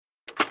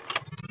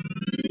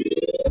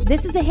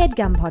This is a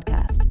HeadGum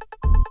podcast.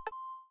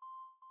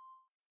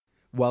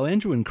 While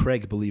Andrew and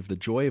Craig believe the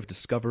joy of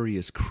discovery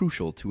is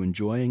crucial to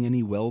enjoying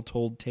any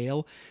well-told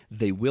tale,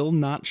 they will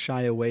not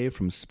shy away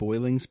from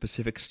spoiling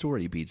specific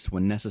story beats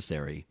when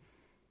necessary.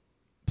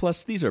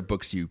 Plus, these are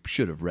books you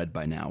should have read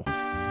by now.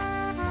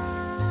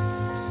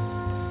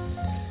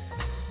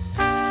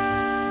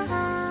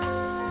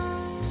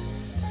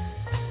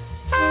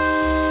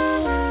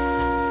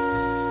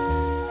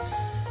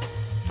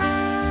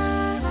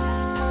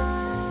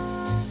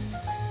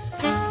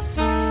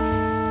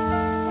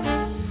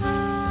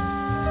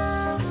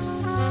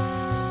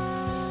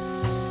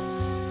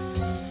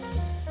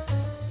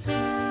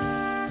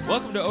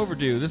 Welcome to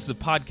Overdue. This is a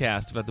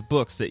podcast about the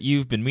books that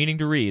you've been meaning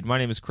to read. My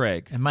name is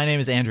Craig. And my name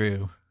is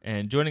Andrew.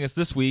 And joining us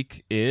this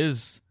week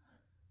is...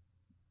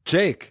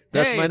 Jake.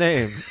 That's my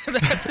name.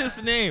 That's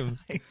his name.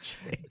 Hey,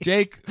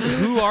 Jake,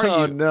 who are you?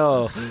 Oh,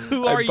 no.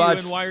 Who are you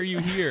and why are you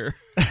here?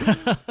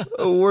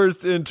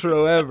 Worst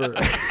intro ever.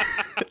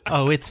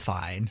 Oh, it's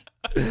fine.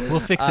 We'll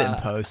fix it in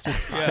post.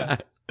 It's fine.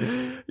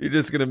 Yeah. You're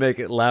just going to make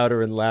it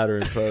louder and louder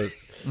in post.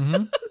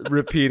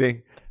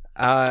 Repeating.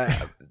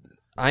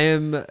 I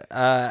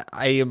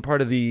am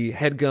part of the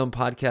HeadGum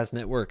Podcast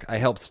Network. I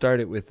helped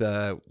start it with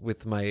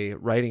my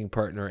writing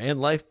partner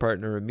and life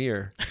partner,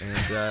 Amir.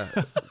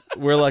 And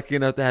we're lucky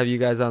enough to have you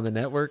guys on the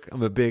network.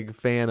 I'm a big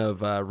fan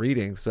of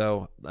reading,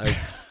 so I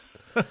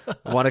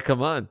want to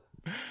come on.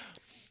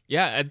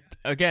 Yeah, and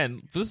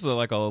again, this is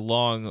like a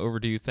long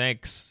overdue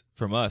thanks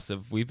from us.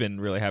 We've been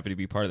really happy to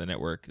be part of the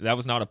network. That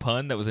was not a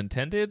pun that was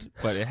intended,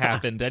 but it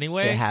happened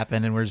anyway. It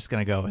happened, and we're just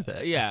going to go with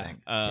it. Yeah.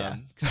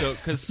 So,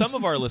 because some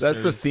of our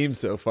listeners... That's the theme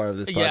so far of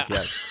this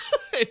podcast.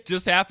 It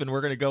just happened.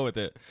 We're going to go with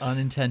it.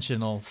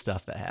 Unintentional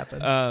stuff that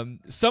happened.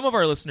 Some of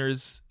our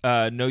listeners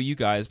know you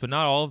guys, but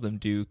not all of them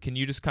do. Can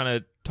you just kind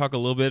of talk a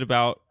little bit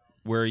about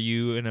where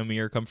you and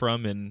Amir come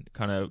from and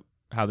kind of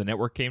how the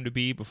network came to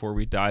be before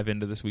we dive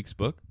into this week's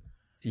book?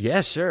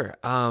 Yeah, sure.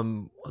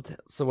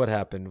 So what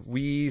happened?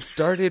 We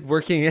started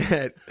working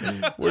at...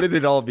 Where did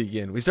it all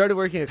begin? We started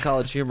working at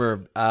College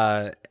Humor,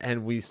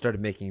 and we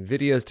started making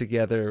videos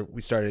together.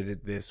 We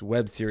started this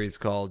web series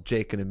called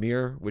Jake and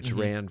Amir, which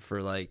ran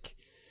for like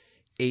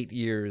 8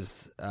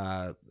 years,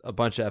 a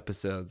bunch of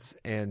episodes.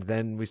 And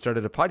then we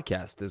started a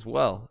podcast as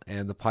well.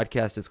 And the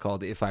podcast is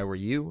called If I Were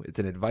You. It's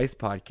an advice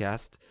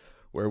podcast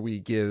where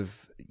we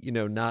give,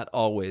 not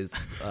always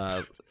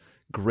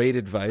great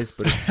advice,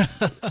 but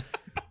it's...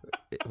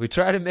 We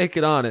try to make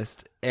it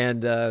honest,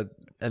 and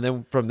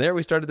then from there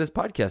we started this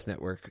podcast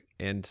network,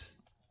 and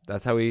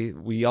that's how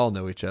we all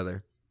know each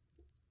other.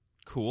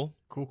 Cool.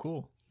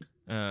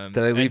 Did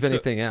I leave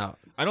anything out?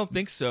 I don't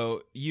think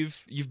so.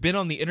 You've been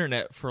on the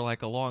internet for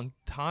like a long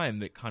time.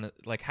 That kind of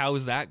like, how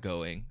is that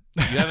going?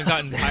 You haven't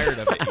gotten tired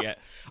of it yet.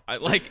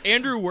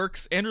 Andrew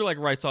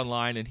writes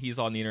online and he's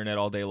on the internet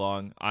all day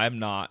long. I'm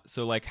not.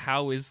 So like,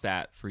 how is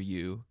that for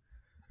you?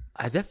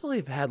 I definitely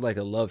have had like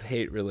a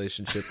love-hate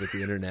relationship with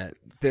the internet.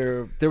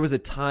 There was a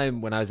time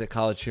when I was at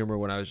College Humor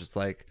when I was just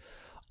like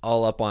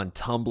all up on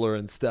Tumblr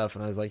and stuff,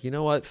 and I was like, you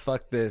know what,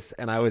 fuck this,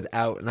 and I was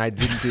out and I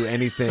didn't do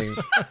anything.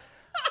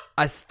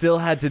 I still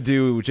had to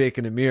do Jake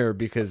and Amir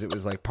because it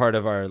was like part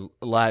of our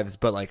lives,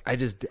 but like I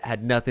just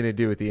had nothing to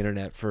do with the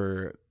internet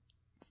for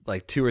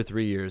like 2 or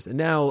 3 years, and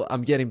now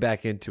I'm getting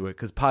back into it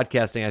because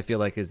podcasting I feel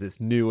like is this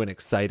new and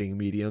exciting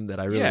medium that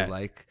I really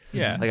like.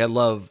 Yeah, like I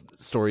love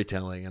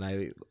storytelling, and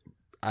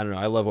I don't know.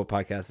 I love what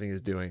podcasting is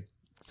doing.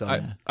 So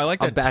I like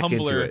that back Tumblr.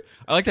 into it.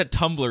 I like that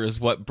Tumblr is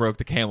what broke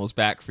the camel's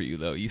back for you,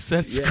 though. You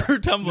said screw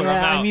Tumblr. I'm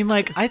out. I mean,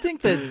 like I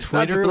think that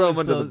Twitter Not to throw was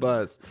him under the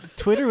bus.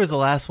 Twitter was the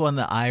last one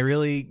that I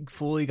really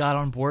fully got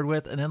on board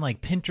with, and then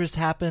like Pinterest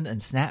happened and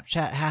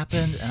Snapchat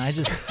happened, and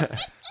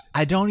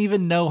I don't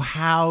even know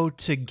how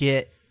to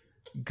get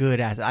good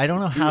at it. I don't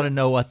know how to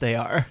know what they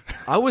are.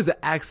 I was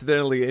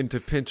accidentally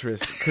into Pinterest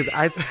because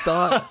I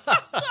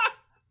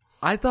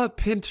thought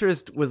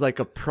Pinterest was like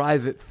a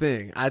private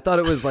thing. I thought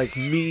it was like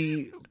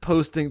me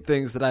posting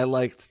things that I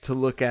liked to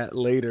look at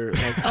later.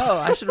 Like, oh,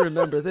 I should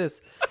remember this.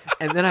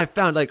 And then I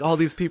found like all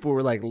these people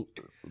were like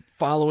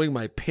following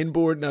my pin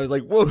board, and I was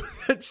like, whoa,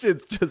 that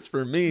shit's just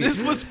for me.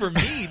 This was for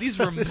me. These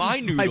were my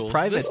noodles. My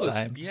private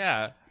time.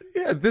 Yeah.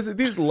 Yeah,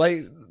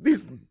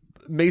 these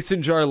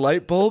mason jar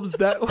light bulbs,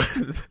 that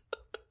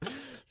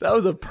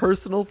was a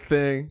personal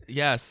thing.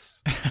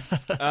 Yes.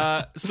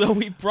 So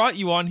we brought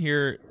you on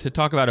here to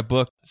talk about a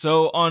book.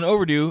 So on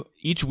Overdue,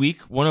 each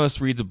week, one of us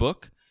reads a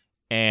book,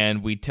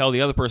 and we tell the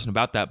other person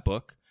about that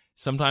book.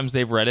 Sometimes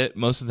they've read it.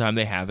 Most of the time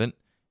they haven't.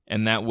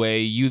 And that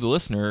way, you, the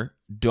listener,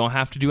 don't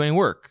have to do any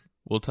work.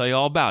 We'll tell you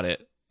all about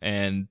it,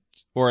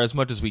 or as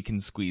much as we can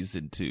squeeze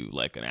into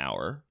like an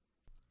hour.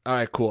 All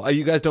right, cool.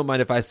 You guys don't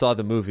mind if I saw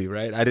the movie,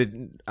 right? I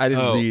didn't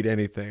read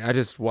anything. I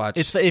just watched.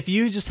 If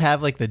you just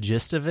have like the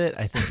gist of it,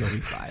 I think you'll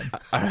be fine.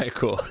 All right,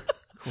 cool.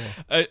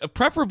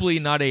 Preferably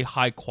not a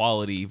high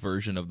quality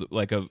version of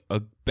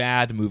a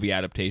bad movie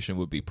adaptation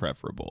would be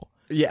preferable.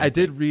 Yeah, I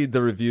did read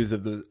the reviews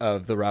of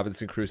the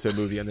Robinson Crusoe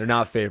movie, and they're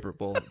not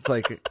favorable. It's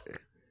like,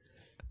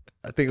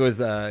 I think it was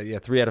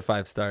 3 out of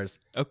 5 stars.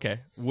 Okay,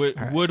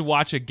 would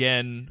watch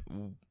again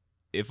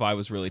if I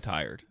was really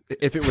tired.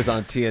 If it was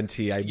on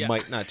TNT, I Yeah.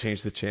 might not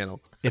change the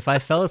channel. If I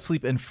fell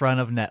asleep in front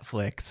of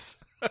Netflix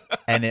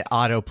and it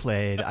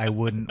auto-played, I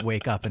wouldn't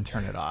wake up and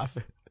turn it off.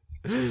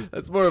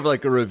 That's more of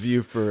like a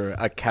review for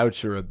a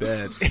couch or a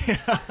bed.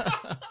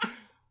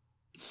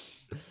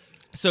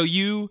 So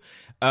you,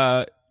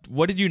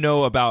 what did you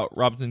know about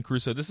Robinson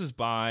Crusoe? This is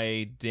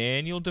by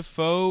Daniel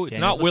Defoe. It's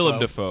Daniel not Willem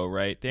Defoe. Dafoe,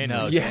 right? Daniel.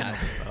 No, Yeah. Daniel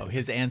Defoe,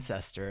 his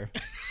ancestor.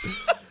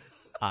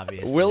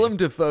 Obviously. Willem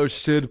Dafoe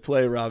should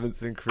play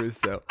Robinson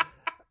Crusoe.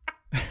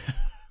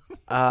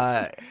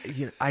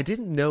 I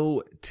didn't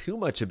know too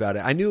much about it.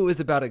 I knew it was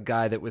about a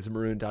guy that was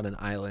marooned on an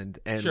island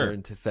and Sure.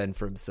 learned to fend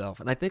for himself.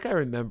 And I think I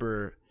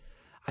remember,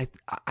 I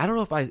don't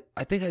know if I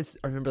think I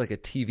remember like a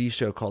TV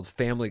show called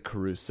Family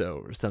Crusoe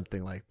or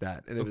something like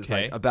that. And it was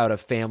Okay. like about a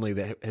family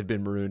that had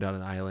been marooned on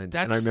an island. And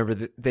I That's- remember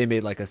that they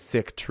made like a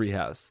sick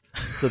treehouse.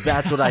 So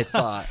that's what I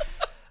thought.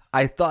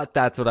 I thought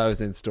that's what I was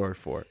in store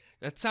for.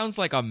 That sounds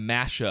like a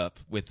mashup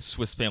with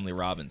Swiss Family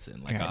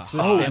Robinson. Like Yeah, a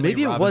Swiss Oh, Family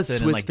maybe it was Robinson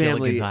and, Swiss like Family-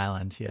 Gilligan's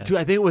Island. Yeah. Dude,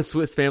 I think it was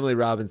Swiss Family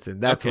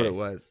Robinson. That's what Okay. it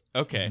was.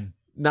 Okay.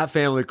 Not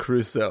Family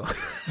Crusoe.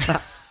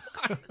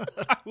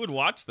 I would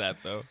watch that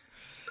though.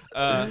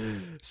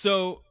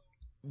 So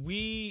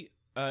we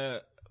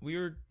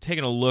were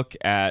taking a look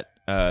at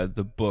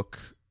the book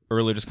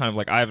earlier, just kind of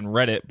like I haven't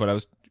read it, but I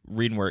was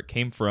reading where it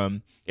came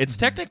from. It's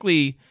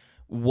technically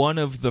one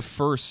of the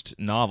first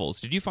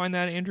novels. Did you find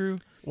that, Andrew?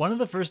 One of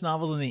the first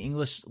novels in the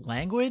English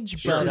language,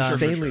 It's but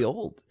insanely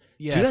old.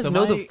 yeah, Do you guys so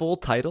know my- the full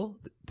title?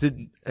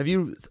 Have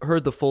you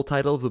heard the full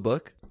title of the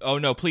book? Oh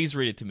no, please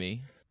read it to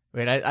me.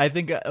 Wait, I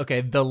think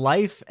okay. The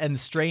life and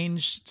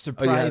strange,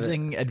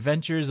 surprising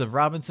adventures of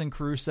Robinson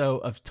Crusoe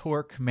of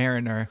Torque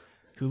Mariner,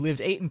 who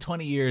lived 8 and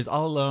 20 years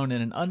all alone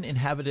in an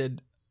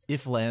uninhabited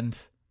Ifland.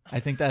 I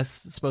think that's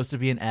supposed to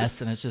be an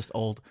S, and it's just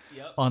old.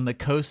 Yep. On the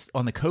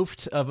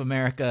coast of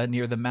America,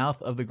 near the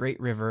mouth of the great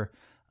river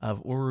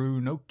of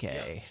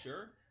Orinoco.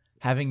 Sure.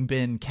 Having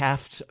been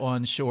cast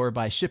on shore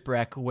by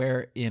shipwreck,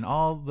 wherein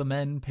all the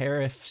men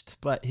perished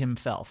but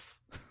himself.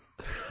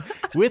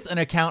 With an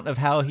account of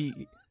how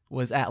he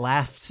was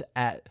laughed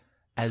at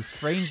as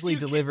strangely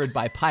delivered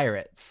by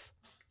pirates.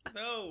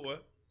 No.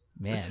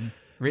 Man,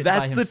 written by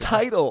That's the himself.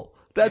 title.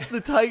 That's the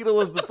title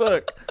of the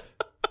book.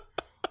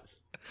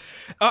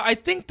 I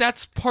think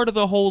that's part of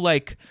the whole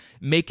like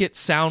make it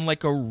sound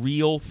like a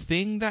real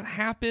thing that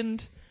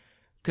happened.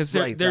 Because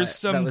Right, there's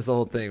some that was the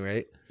whole thing,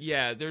 right?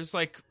 Yeah, there's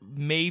like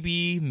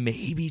maybe,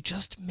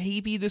 just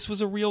maybe this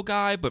was a real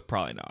guy, but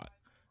probably not.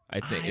 I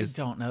think I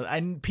don't know.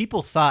 And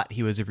people thought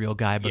he was a real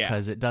guy Yeah.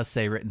 because it does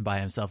say written by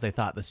himself. They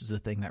thought this was a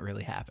thing that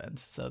really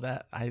happened. So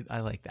that I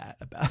like that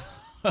about.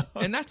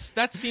 and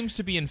that seems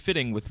to be in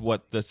fitting with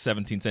what the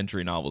 17th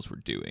century novels were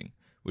doing,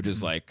 which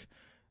is like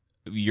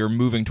you're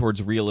moving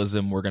towards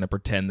realism. We're going to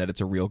pretend that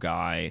it's a real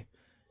guy.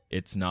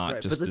 It's not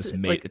Right, just but this the-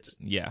 mate. like- It's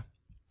yeah.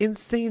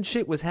 Insane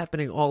shit was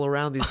happening all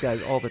around these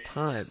guys all the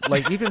time.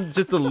 Like even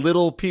just the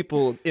little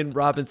people in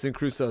Robinson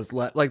Crusoe's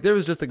life. Like there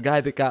was just a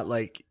guy that got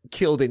like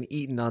killed and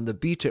eaten on the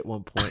beach at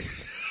one point.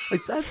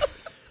 Like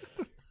that's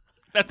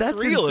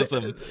realism.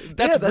 insane.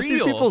 That's That's these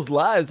real. people's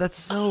lives. That's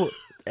so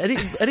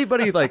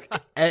anybody like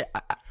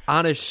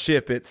on a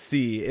ship at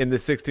sea in the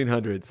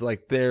 1600s.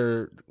 Like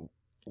they're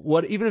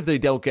even if they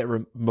don't get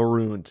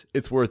marooned,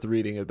 it's worth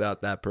reading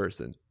about that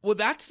person. Well,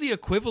 that's the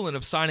equivalent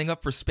of signing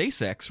up for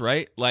SpaceX,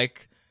 right?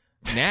 Like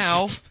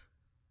now,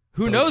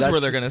 who knows where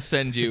that's- they're going to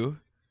send you?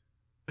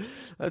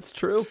 That's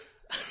true.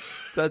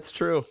 That's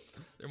true.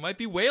 There might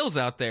be whales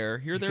out there.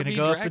 Here You're there gonna be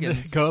go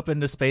dragons. go up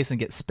into space and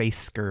get space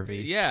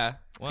scurvy. Yeah.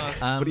 Well,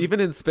 But even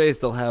in space,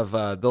 they'll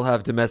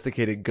have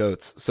domesticated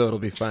goats, so it'll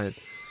be fine.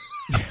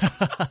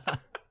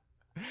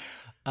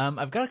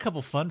 I've got a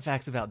couple fun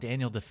facts about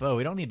Daniel Defoe.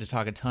 We don't need to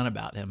talk a ton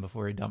about him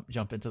before we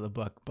jump into the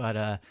book.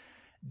 But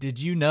did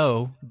you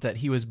know that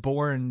he was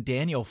born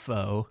Daniel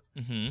Foe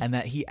and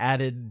that he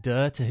added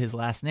 "duh" to his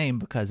last name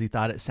because he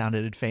thought it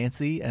sounded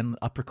fancy and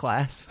upper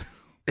class?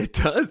 It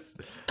does.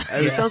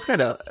 And it sounds kind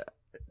of.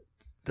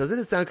 Doesn't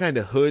it sound kind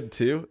of hood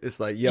too? It's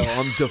like, yo,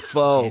 I'm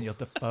Defoe. Daniel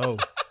Defoe.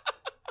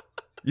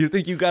 You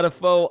think you got a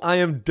foe? I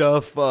am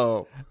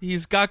Defoe.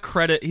 he's got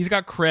credit. He's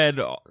got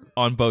cred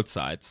on both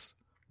sides,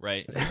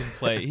 right? He can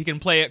play. He can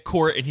play at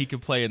court and he can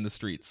play in the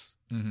streets.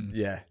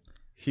 Yeah,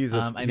 he's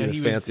a. I know he's a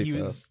he was fancy he foe.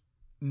 was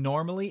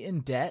normally in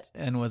debt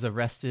and was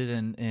arrested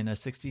in a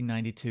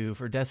 1692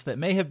 for debts that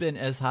may have been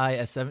as high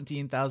as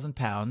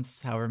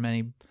 £17,000, however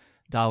many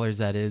dollars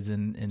that is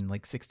in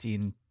like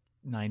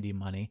 1690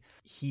 money.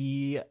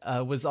 He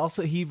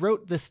he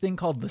wrote this thing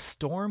called The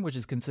Storm, which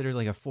is considered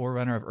like a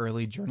forerunner of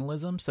early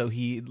journalism. So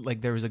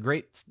there was a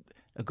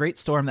great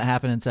storm that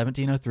happened in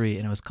 1703,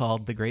 and it was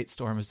called The Great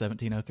Storm of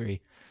 1703.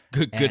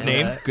 Good And,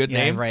 name. Good yeah,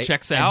 name. right.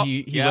 Checks And out.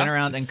 He Yeah. went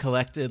around and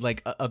collected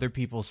like other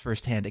people's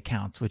firsthand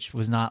accounts, which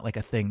was not like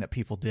a thing that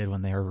people did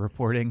when they were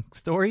reporting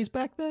stories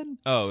back then.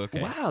 Oh,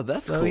 okay. Wow,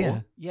 that's So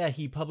cool. yeah,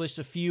 he published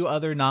a few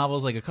other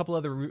novels, like a couple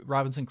other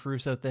Robinson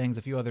Crusoe things,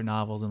 a few other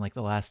novels in like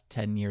the last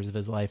 10 years of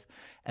his life,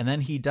 and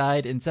then he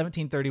died in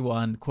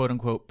 1731, quote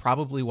unquote,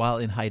 probably while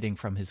in hiding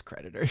from his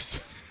creditors.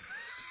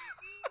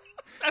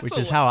 which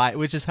is how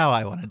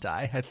I want to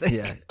die, I think.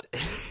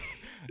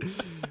 Yeah.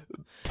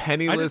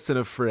 Penniless and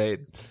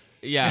afraid.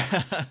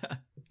 Yeah.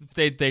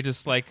 They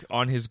just like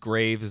on his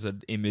grave is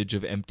an image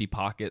of empty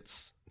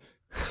pockets.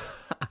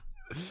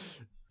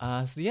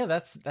 So yeah,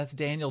 that's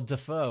Daniel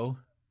Defoe.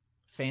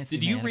 Fancy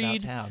Did you man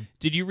read? about town.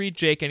 Did you read,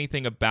 Jake,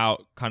 anything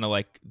about kind of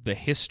like the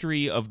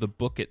history of the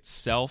book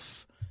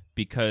itself?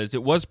 Because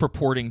it was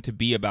purporting to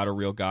be about a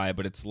real guy,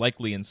 but it's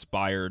likely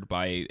inspired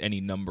by any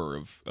number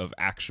of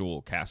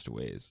actual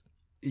castaways.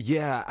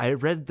 Yeah, I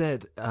read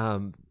that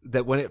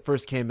that when it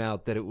first came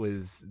out that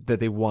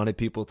they wanted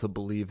people to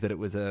believe that it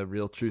was a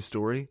real true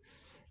story.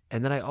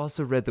 And then I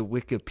also read the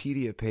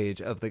Wikipedia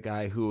page of the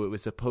guy who it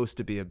was supposed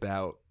to be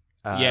about.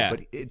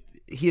 But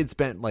he had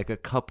spent like a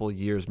couple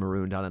years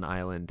marooned on an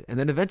island and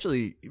then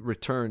eventually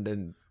returned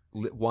and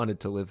wanted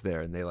to live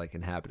there, and they like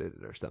inhabited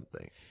it or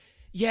something.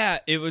 Yeah,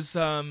 it was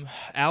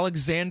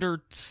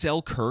Alexander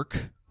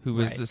Selkirk, who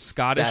was a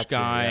Scottish That's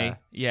guy. it,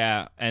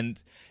 yeah,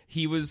 and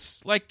he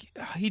was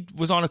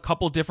on a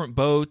couple different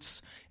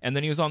boats, and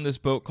then he was on this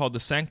boat called the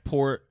Cinque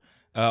Port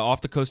off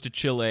the coast of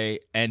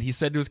Chile, and he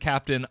said to his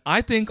captain,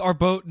 "I think our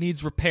boat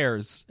needs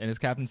repairs." And his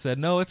captain said,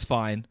 "No, it's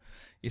fine."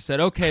 He said,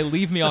 "Okay,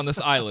 leave me on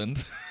this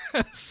island."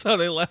 So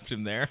they left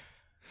him there.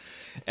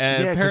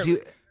 And Yeah, because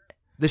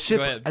the ship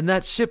Go ahead. and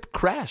that ship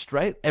crashed,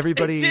 right?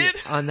 Everybody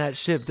on that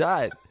ship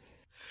died.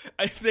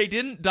 if they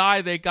didn't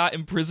die, they got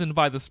imprisoned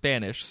by the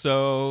Spanish.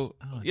 So,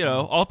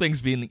 all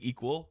things being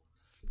equal.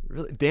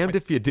 Really, damned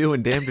if you do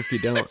and damned if you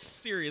don't.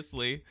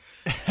 Seriously.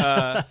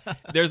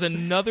 There's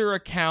another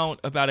account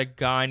about a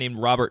guy named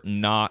Robert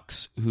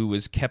Knox who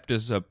was kept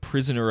as a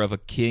prisoner of a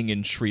king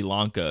in Sri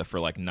Lanka for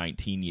like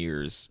 19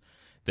 years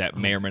that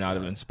may or may not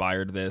have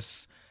inspired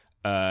this.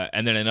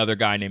 And then another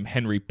guy named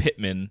Henry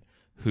Pittman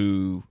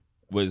who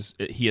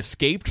he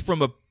escaped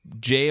from a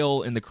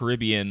jail in the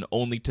Caribbean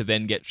only to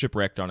then get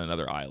shipwrecked on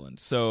another island.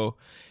 So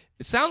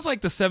it sounds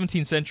like the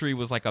 17th century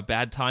was like a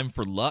bad time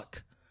for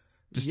luck.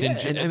 Just being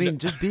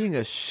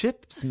a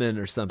shipsman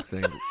or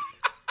something.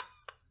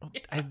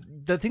 I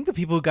think the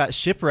people who got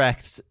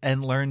shipwrecked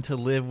and learned to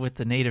live with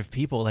the native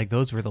people, like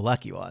those were the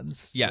lucky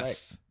ones. Yes.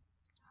 Right.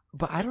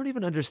 But I don't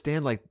even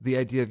understand like the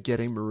idea of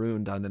getting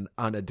marooned on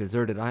a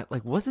deserted island.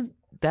 Like, wasn't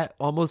that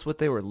almost what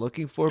they were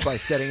looking for by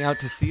setting out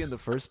to sea in the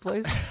first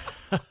place?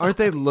 Aren't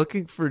they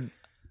looking for,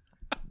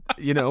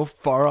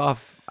 far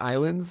off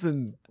islands?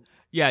 And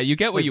Yeah, you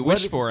get what you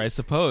wish for, I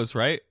suppose,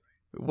 right?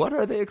 What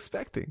are they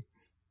expecting?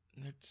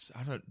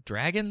 I don't know,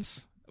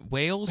 dragons?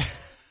 Whales?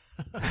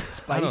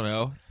 Spice. I don't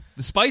know.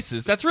 The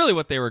spices. That's really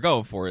what they were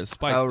going for, is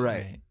spices. Oh,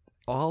 right.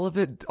 All of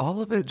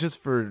it just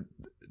for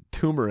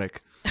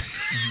turmeric.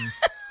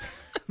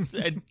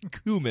 And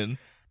cumin.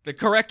 The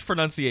correct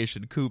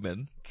pronunciation,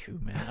 cumin.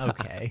 Cumin.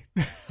 Okay.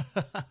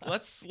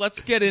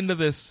 Let's get into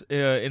this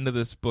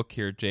book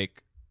here,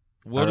 Jake.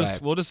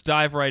 We'll just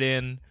dive right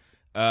in.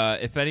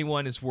 If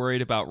anyone is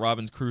worried about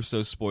Robinson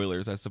Crusoe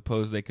spoilers, I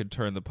suppose they could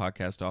turn the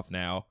podcast off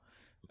now.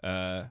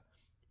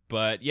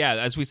 But yeah,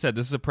 as we said,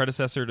 this is a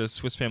predecessor to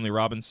Swiss Family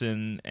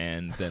Robinson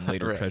and then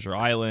later Right. Treasure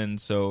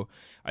Island. So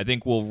I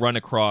think we'll run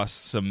across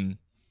some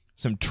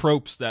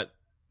tropes that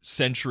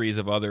centuries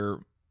of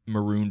other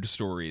marooned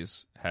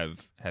stories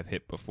have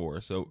hit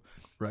before. So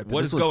Right, but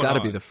what this is one's going got to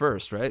on? be the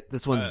first, right?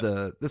 This one's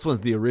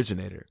the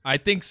originator. I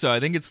think so. I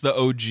think it's the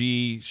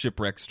OG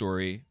shipwreck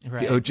story.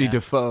 Right, The OG yeah.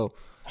 Defoe.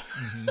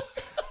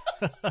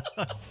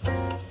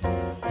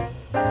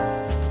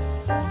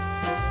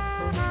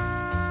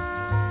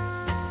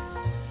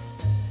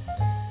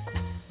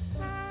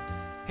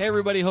 Hey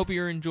everybody, hope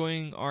you're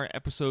enjoying our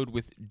episode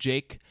with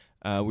Jake.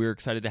 We're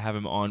excited to have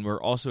him on.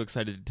 We're also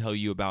excited to tell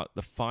you about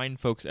the fine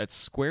folks at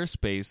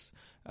Squarespace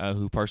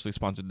who partially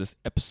sponsored this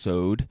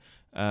episode.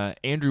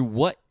 Andrew,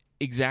 what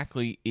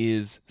exactly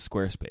is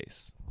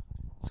Squarespace?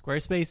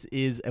 Squarespace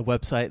is a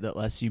website that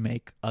lets you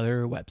make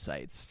other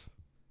websites.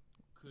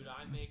 Could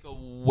I make a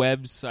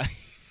website?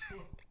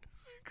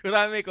 Could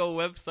I make a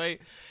website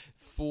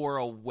for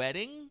a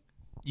wedding?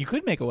 You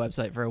could make a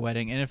website for a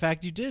wedding, and in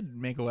fact, you did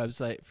make a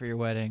website for your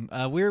wedding.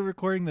 We're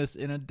recording this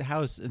in a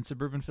house in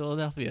suburban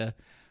Philadelphia,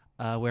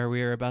 where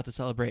we are about to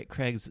celebrate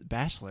Craig's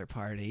bachelor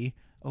party.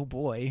 Oh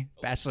boy,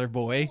 bachelor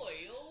boy!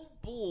 Oh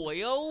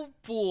boy! Oh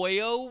boy!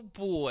 Oh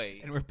boy!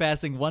 And we're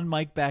passing one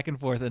mic back and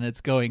forth, and it's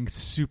going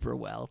super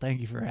well.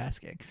 Thank you for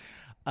asking.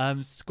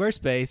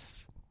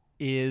 Squarespace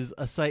is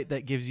a site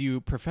that gives you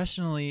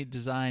professionally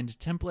designed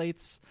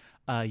templates.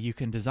 You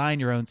can design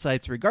your own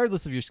sites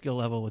regardless of your skill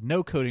level with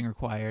no coding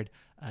required.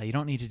 You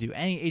don't need to do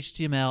any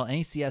HTML,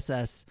 any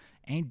CSS,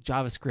 any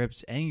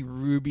JavaScript, any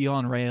Ruby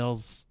on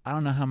Rails. I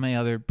don't know how many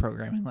other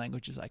programming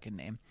languages I can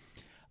name.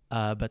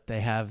 But they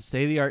have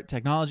state-of-the-art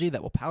technology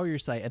that will power your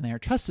site, and they are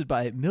trusted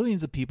by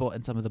millions of people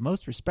and some of the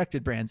most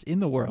respected brands in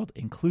the world,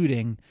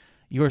 including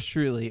yours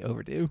truly,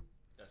 Overdue.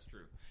 That's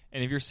true.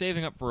 And if you're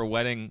saving up for a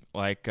wedding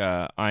like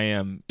I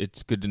am,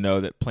 it's good to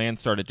know that plans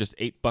start at just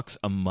 $8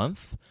 a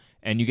month.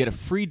 And you get a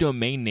free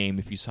domain name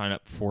if you sign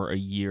up for a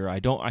year. I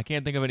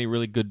can't think of any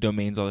really good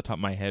domains off the top of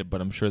my head,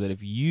 but I'm sure that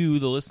if you,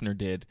 the listener,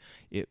 did,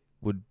 it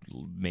would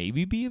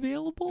maybe be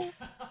available.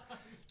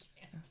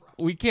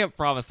 We can't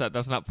promise that.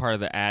 That's not part of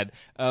the ad.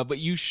 But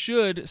you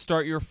should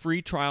start your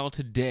free trial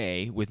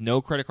today with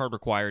no credit card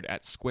required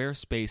at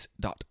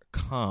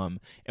squarespace.com.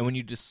 And when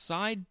you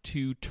decide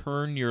to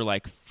turn your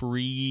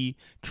free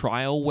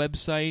trial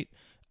website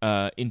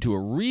into a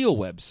real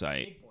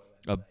website,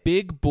 a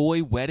big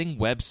boy wedding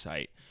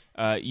website,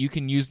 you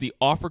can use the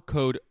offer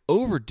code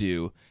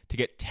OVERDUE to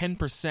get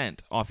 10%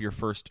 off your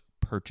first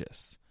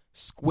purchase.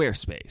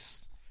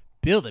 Squarespace.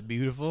 Build it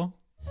beautiful.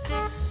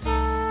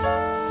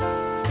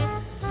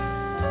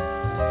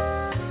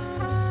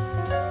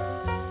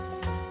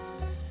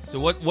 So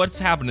what's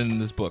happening in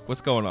this book?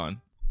 What's going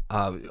on?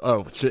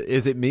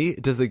 Is it me?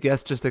 Does the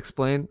guest just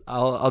explain?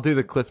 I'll do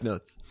the cliff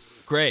notes.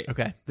 Great.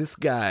 Okay. This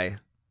guy,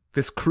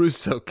 this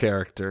Crusoe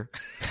character,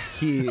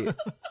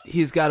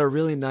 he's got a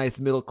really nice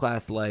middle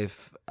class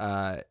life.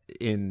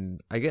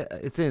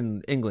 It's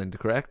in England,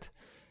 correct?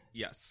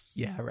 Yes.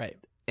 Yeah, right.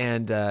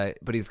 And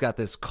but he's got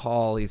this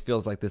call. He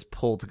feels like this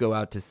pull to go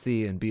out to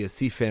sea and be a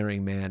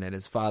seafaring man. And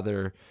his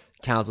father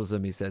counsels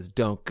him. He says,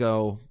 "Don't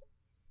go.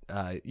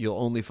 You'll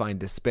only find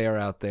despair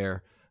out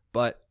there."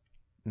 But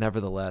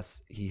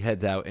nevertheless, he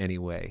heads out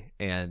anyway,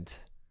 and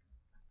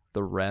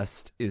the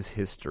rest is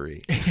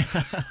history.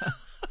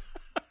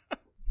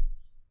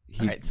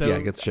 All right,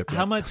 so gets shipwrecked.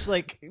 how much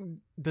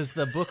does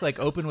the book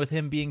open with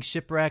him being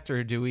shipwrecked,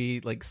 or do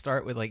we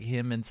start with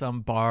him in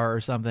some bar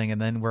or something,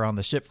 and then we're on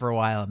the ship for a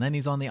while, and then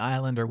he's on the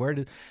island, or where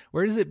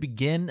does it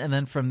begin, and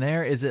then from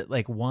there is it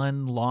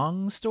one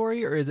long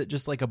story, or is it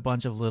just a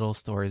bunch of little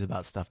stories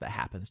about stuff that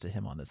happens to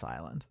him on this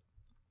island?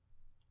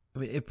 I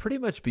mean, it pretty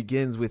much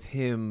begins with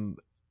him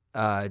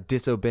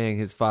disobeying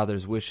his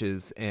father's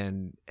wishes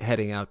and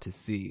heading out to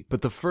sea.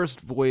 But the first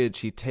voyage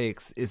he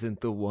takes is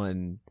not the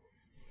one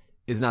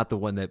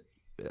that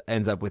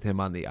ends up with him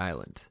on the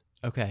island.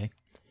 Okay.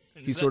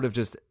 He's sort of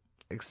just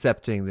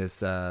accepting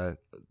this.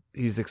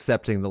 He's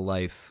accepting the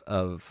life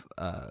of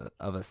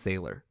a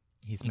sailor.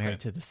 He's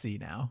married to the sea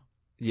now.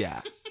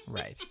 Yeah.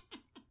 Right.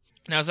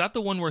 Now, is that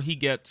the one where he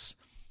gets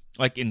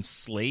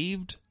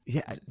enslaved?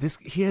 Yeah.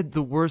 He had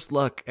the worst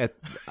luck at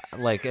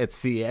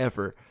sea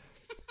ever.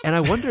 And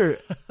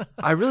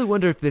I really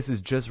wonder if this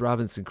is just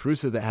Robinson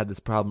Crusoe that had this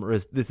problem, or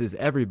if this is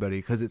everybody,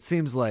 because it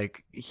seems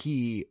like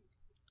he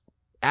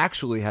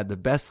actually had the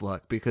best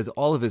luck, because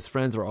all of his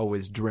friends are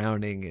always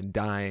drowning and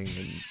dying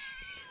and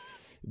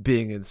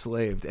being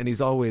enslaved, and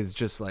he's always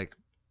just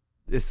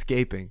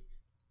escaping.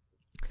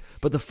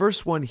 But the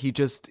first one,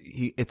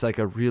 it's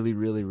a really,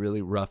 really,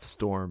 really rough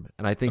storm,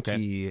 and I think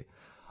he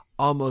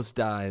almost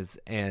dies,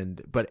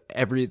 but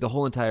the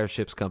whole entire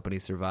ship's company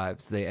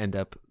survives. They end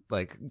up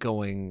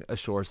going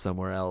ashore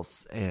somewhere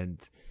else, and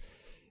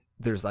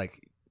there's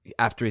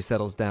after he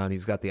settles down,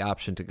 he's got the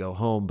option to go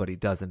home, but he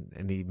doesn't,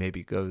 and he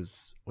maybe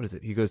goes,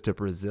 he goes to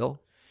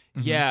Brazil.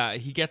 Mm-hmm. Yeah,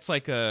 he gets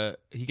a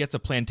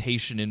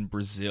plantation in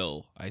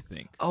Brazil, I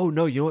think. Oh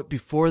no, you know what?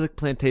 Before the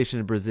plantation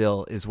in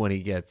Brazil is when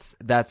he gets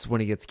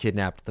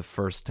kidnapped the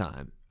first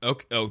time.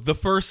 Okay. Oh, the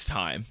first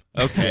time.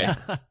 Okay.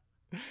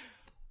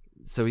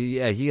 So he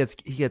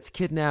gets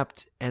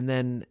kidnapped, and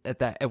then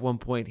at one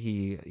point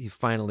he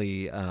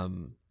finally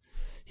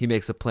he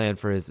makes a plan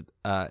for his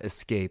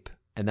escape,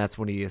 and that's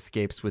when he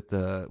escapes with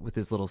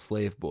his little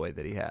slave boy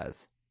that he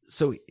has.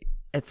 So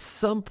at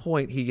some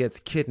point he gets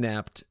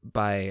kidnapped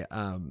by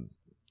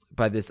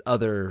this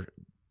other,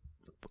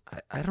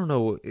 I don't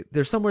know,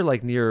 they're somewhere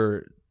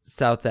near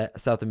South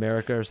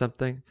America or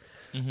something.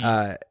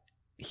 Mm-hmm.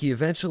 He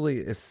eventually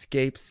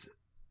escapes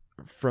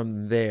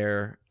from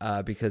there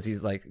because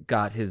he's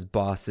got his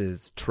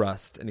boss's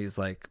trust, and he's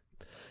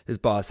his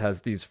boss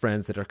has these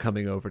friends that are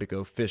coming over to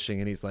go fishing,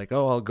 and he's like,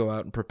 "Oh, I'll go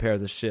out and prepare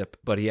the ship,"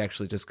 but he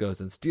actually just goes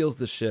and steals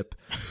the ship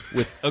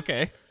with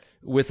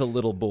with a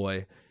little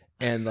boy.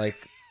 And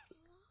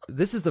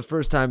this is the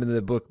first time in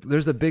the book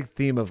there's a big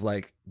theme of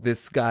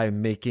this guy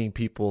making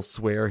people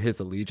swear his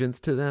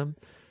allegiance to them.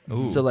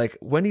 Ooh. So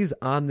when he's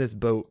on this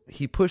boat,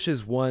 he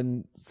pushes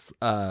one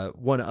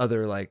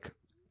other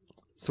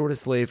sort of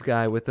slave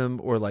guy with him,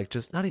 or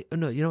just not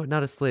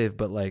a slave,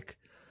 but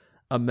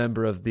a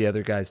member of the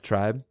other guy's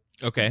tribe.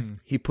 Okay.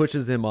 He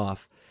pushes him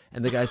off,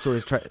 and the guy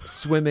sort of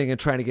swimming and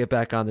trying to get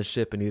back on the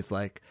ship, and he's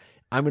like,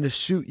 "I'm going to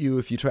shoot you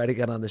if you try to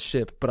get on the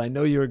ship, but I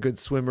know you're a good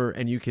swimmer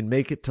and you can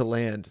make it to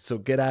land, so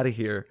get out of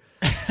here."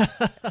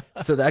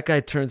 So that guy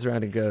turns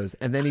around and goes,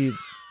 and then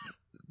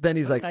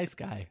he's like, nice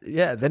guy.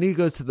 Yeah, then he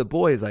goes to the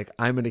boy. He's like,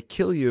 "I'm going to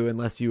kill you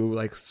unless you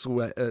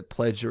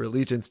pledge your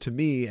allegiance to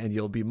me, and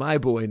you'll be my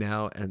boy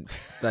now." And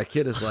that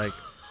kid is like,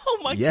 "Oh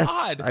my yes,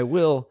 God, I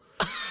will.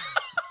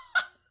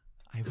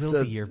 I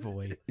will be your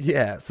boy."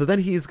 Yeah. So then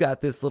he's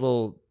got this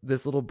little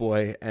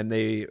boy, and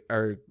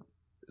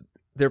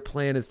their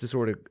plan is to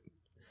sort of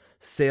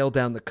sail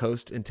down the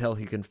coast until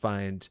he can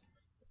find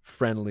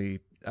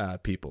friendly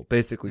people,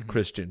 basically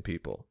Christian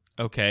people.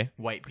 Okay.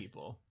 White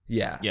people.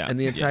 Yeah. And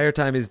the entire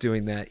time he's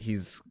doing that,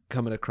 he's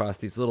coming across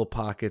these little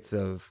pockets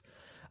of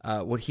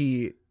what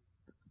he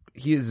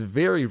is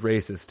very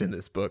racist in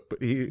this book,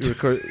 but he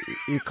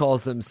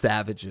calls them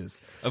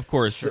savages. Of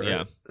course,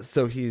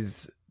 So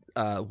he's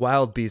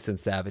wild beasts and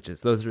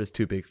savages. Those are his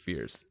two big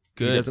fears.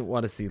 Good. He doesn't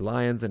want to see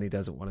lions, and he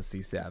doesn't want to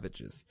see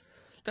savages.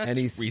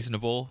 That's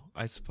reasonable,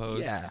 I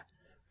suppose. Yeah.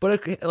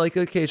 But like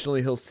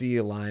occasionally he'll see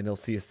a lion, he'll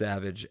see a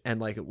savage,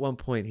 and like at one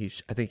point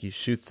I think he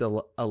shoots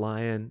a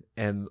lion,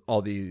 and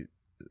all the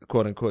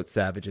quote unquote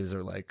savages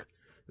are like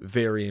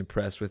very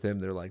impressed with him.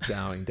 They're like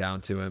bowing down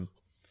to him.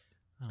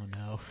 Oh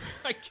no!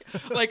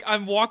 Like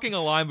I'm walking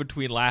a line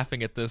between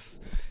laughing at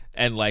this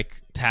and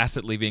like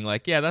tacitly being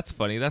like, "Yeah, that's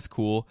funny, that's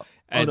cool,"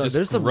 and no, just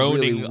there's some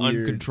groaning really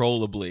weird...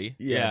 uncontrollably.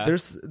 Yeah.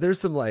 There's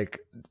some like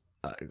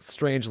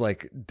strange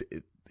like.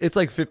 It's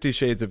like 50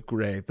 Shades of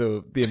Grey,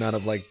 the amount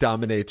of like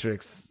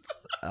dominatrix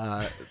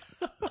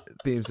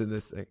themes in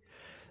this thing.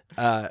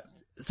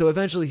 So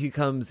eventually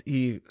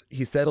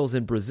he settles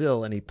in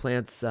Brazil, and he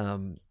plants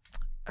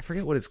I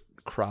forget what his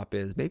crop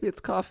is. Maybe it's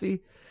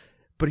coffee,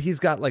 but he's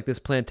got like this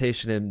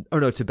plantation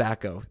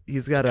tobacco.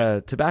 He's got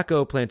a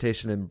tobacco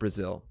plantation in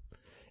Brazil.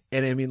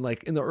 And I mean,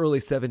 like in the early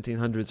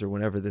 1700s or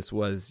whenever this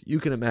was, you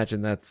can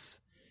imagine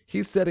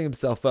he's setting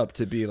himself up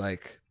to be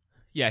like,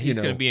 yeah, he's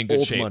going to be in good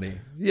old shape. Money.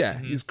 Yeah,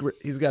 he's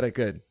got it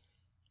good.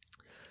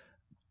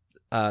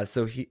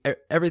 So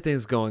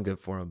everything's going good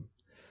for him.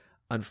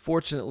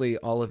 Unfortunately,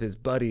 all of his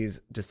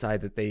buddies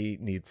decide that they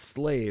need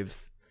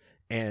slaves,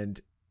 and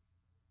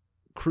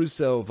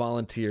Crusoe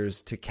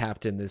volunteers to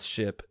captain this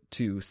ship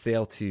to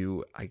sail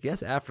to, I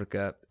guess,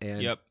 Africa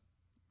and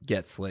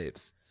get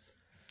slaves.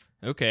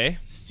 Okay.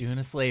 Just doing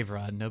a slave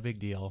run, no big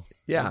deal.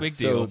 Yeah, no big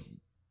deal.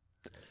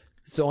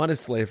 So on his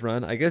slave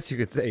run, I guess you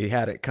could say he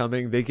had it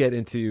coming. They get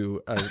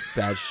into a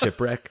bad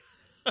shipwreck.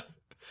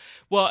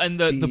 Well, and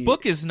the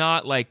book is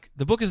not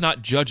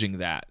judging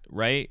that,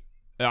 right?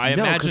 I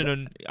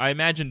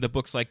imagine the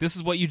book's like, this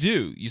is what you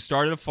do. You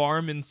started a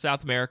farm in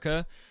South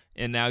America,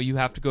 and now you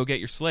have to go get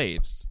your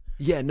slaves.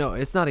 Yeah, no,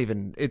 it's not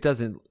even. It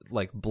doesn't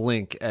like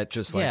blink at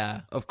just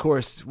like. Of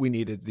course, we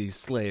needed these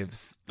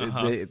slaves.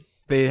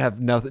 They have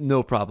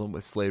no problem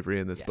with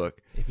slavery in this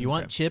book. If you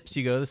want chips,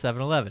 you go to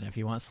 7-Eleven. If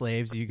you want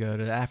slaves, you go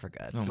to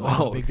Africa. It's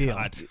no big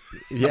deal.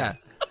 Yeah.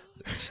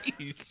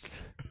 Jeez.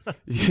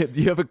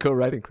 You have a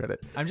co-writing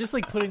credit. I'm just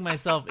like putting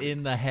myself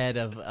in the head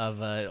of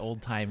an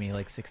old-timey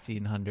like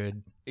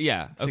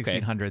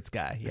 1600s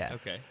guy. Yeah.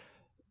 Okay.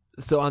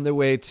 So on their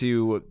way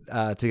to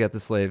get the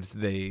slaves,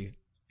 they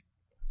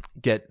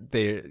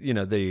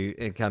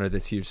encounter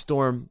this huge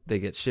storm. They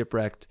get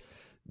shipwrecked.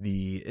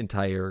 The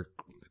entire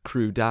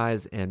crew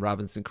dies, and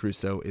Robinson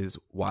Crusoe is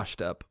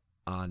washed up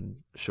on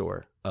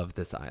shore of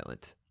this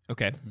island.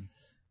 Okay.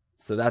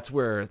 So that's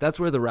where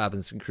the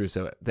Robinson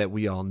Crusoe that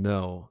we all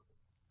know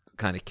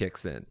kind of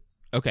kicks in.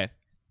 Okay.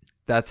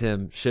 That's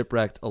him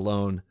shipwrecked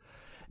alone.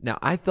 Now,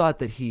 I thought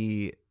that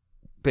he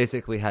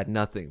basically had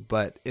nothing,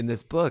 but in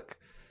this book,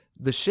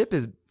 the ship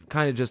is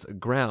kind of just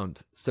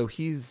aground. So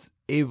he's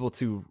able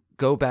to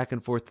go back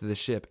and forth to the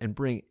ship and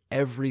bring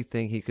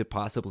everything he could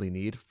possibly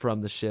need from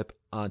the ship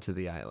onto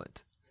the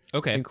island.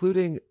 Okay.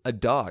 Including a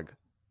dog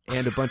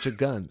and a bunch of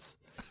guns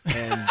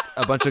and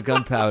a bunch of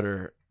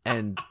gunpowder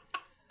and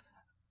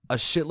a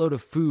shitload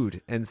of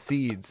food and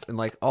seeds and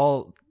like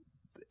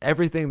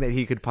everything that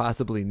he could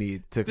possibly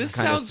need to this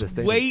kind of sounds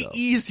sustain way himself.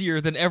 Easier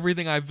than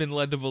everything I've been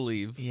led to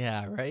believe.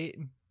 Yeah, right?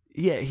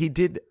 Yeah, he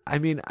did. I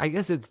mean, I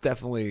guess it's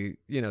definitely,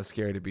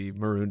 scary to be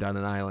marooned on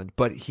an island,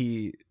 but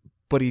he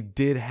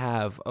did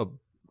have a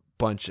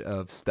bunch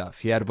of stuff.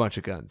 He had a bunch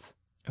of guns.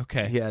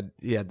 Okay. He had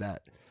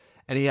that.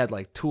 And he had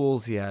like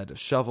tools, he had a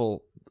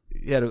shovel.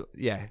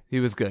 He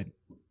was good.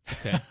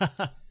 Okay.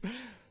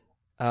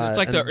 So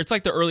it's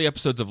like the early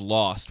episodes of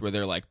Lost where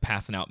they're like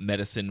passing out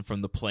medicine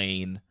from the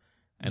plane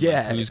and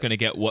like who's going to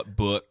get what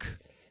book.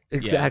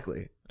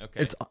 Exactly. Yeah.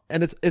 Okay.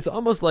 It's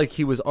almost like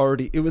it was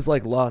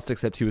like Lost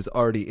except he was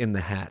already in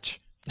the hatch.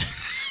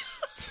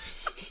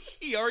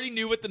 He already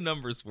knew what the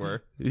numbers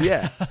were.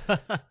 Yeah.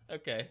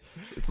 Okay.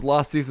 It's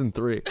Lost season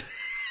 3.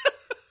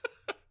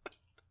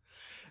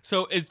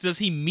 So does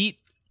he meet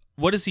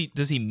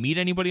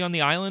anybody on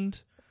the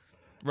island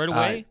right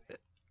away?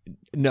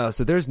 No,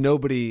 so there's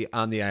nobody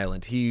on the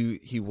island.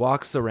 He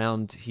walks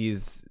around,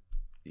 he's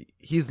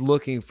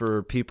looking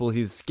for people.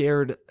 He's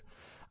scared.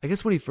 I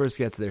guess when he first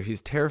gets there,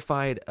 he's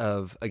terrified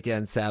of,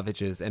 again,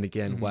 savages and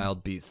again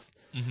wild beasts.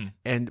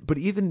 Mm-hmm. But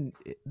even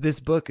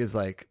this book is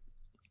like,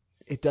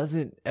 it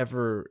doesn't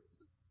ever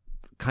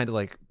kind of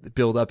like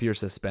build up your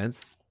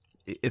suspense.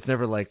 It's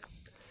never like,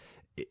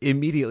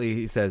 immediately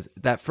he says,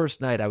 that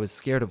first night I was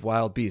scared of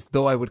wild beasts,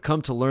 though I would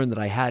come to learn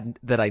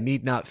that I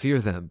need not fear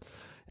them.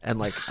 And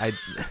like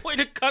way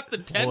to cut the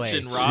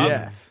tension, Boy, Rob.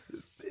 Yeah.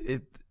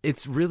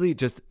 It's really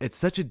just, it's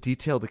such a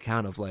detailed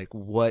account of like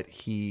what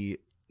he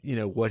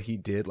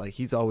did. Like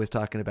he's always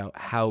talking about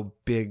how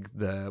big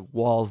the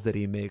walls that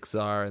he makes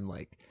are and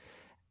like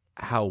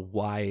how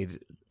wide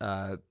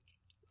a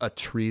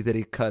tree that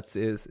he cuts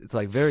is. It's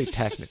like very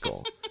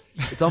technical.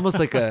 It's almost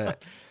like a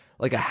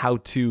how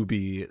to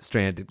be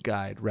stranded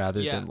guide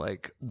rather than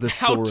like the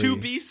story. How to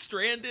be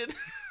stranded.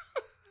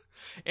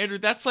 Andrew,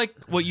 that's like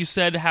what you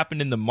said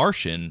happened in The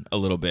Martian a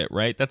little bit,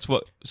 right? That's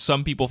what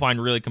some people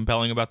find really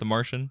compelling about The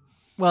Martian.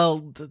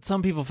 Well,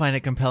 some people find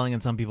it compelling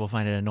and some people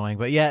find it annoying.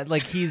 But yeah,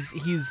 like he's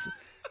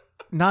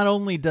not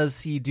only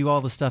does he do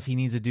all the stuff he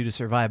needs to do to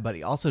survive, but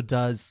he also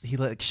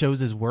shows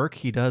his work.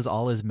 He does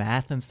all his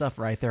math and stuff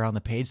right there on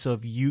the page. So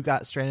if you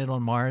got stranded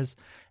on Mars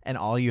and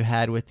all you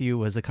had with you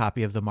was a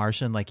copy of The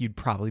Martian, like you'd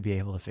probably be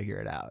able to figure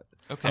it out.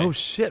 Okay. Oh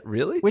shit,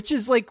 really? Which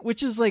is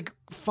like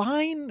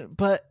fine,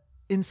 but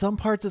in some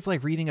parts it's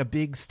like reading a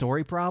big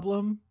story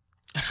problem.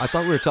 I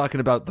thought we were talking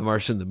about The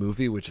Martian, the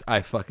movie, which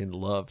I fucking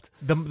loved.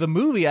 The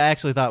movie I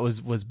actually thought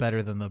was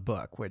better than the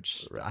book,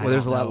 which Well,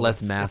 there's a lot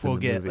less math if we'll in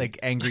the get movie. like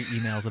angry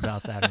emails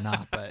about that or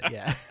not, but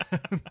yeah.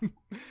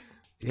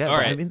 Yeah, All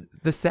but, I right. mean,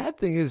 the sad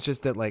thing is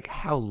just that like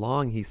how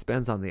long he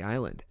spends on the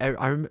island.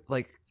 I'm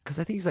like, because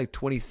I think he's like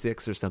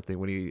 26 or something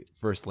when he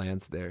first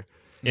lands there.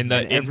 In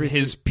And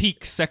his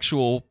peak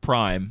sexual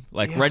prime,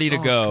 like Yeah, ready to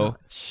oh, go. God.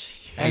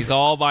 He's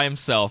all by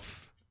himself.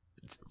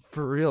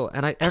 For real.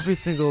 And every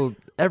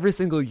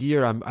single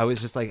year I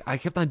was just like, I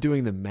kept on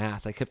doing the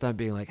math. I kept on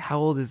being like, how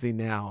old is he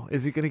now?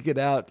 Is he going to get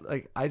out?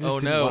 Like, I just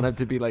didn't want him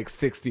to be like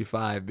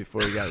 65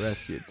 before he got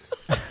rescued.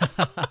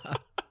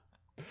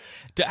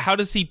 How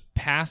does he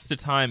pass the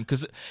time?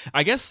 Because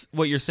I guess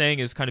what you're saying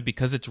is kind of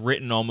because it's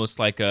written almost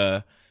like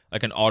an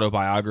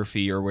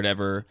autobiography or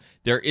whatever,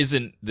 there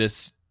isn't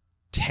this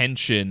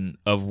tension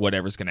of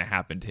whatever's going to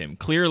happen to him.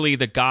 Clearly,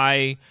 the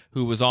guy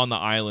who was on the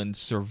island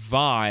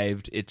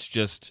survived. It's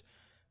just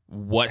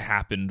what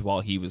happened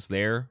while he was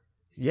there.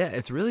 Yeah,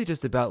 it's really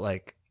just about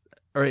like,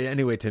 or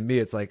anyway, to me,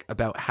 it's like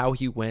about how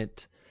he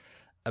went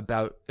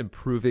about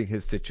improving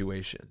his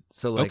situation.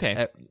 So like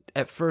Okay.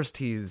 at first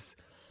he's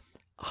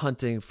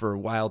hunting for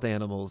wild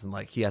animals and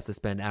like he has to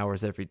spend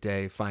hours every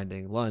day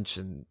finding lunch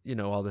and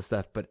all this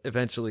stuff. But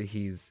eventually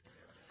he's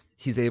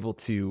able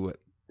to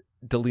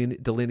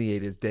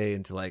delineate his day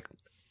into like,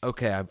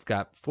 okay, I've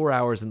got 4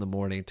 hours in the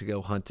morning to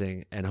go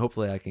hunting and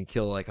hopefully I can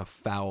kill like a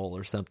fowl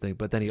or something.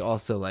 But then he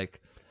also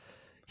like,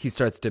 he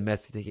starts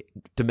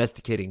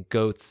domesticating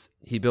goats.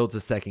 He builds a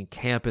second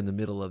camp in the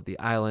middle of the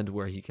island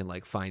where he can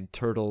like find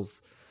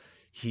turtles.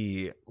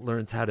 He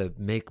learns how to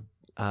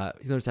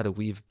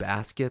weave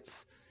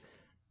baskets.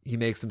 He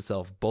makes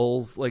himself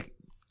bowls. Like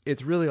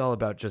it's really all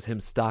about just him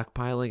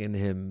stockpiling and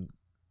him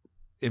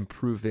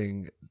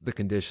improving the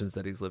conditions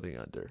that he's living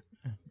under.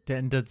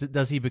 Then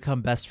does he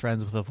become best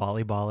friends with a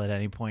volleyball at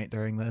any point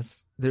during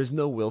this? There's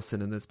no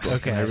Wilson in this book.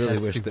 Okay, And I really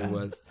that's wish too there bad.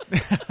 was.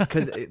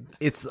 Because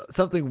it's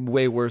something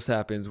way worse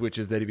happens, which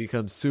is that he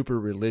becomes super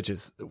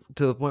religious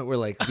to the point where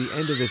like the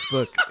end of this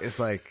book is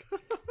like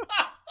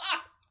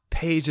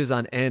pages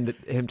on end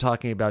him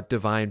talking about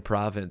divine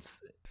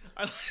providence.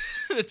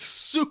 It's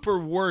super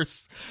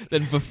worse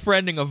than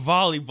befriending a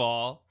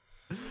volleyball.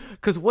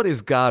 Because what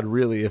is God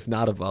really if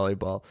not a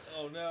volleyball?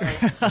 Oh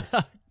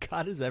no.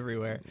 God is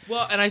everywhere.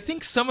 Well, and I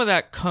think some of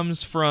that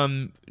comes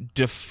from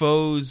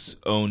Defoe's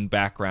own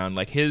background.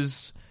 Like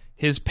his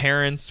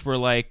parents were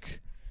like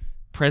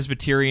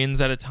Presbyterians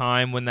at a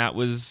time when that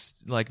was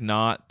like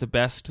not the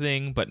best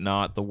thing, but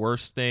not the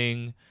worst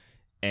thing.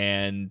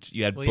 And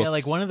you had Well, books. yeah,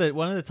 like one of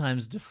the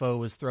times Defoe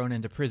was thrown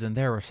into prison,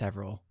 there were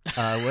several.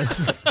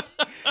 Was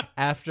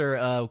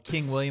after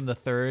King William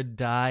III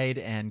died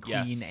and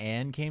Queen Yes.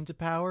 Anne came to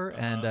power,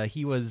 and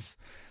he was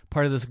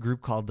part of this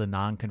group called the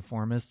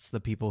Nonconformists, the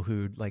people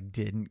who like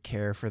didn't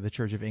care for the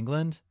Church of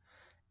England,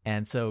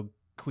 and so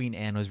Queen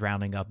Anne was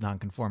rounding up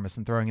nonconformists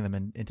and throwing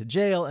them into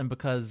jail. And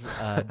because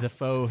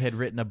Defoe had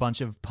written a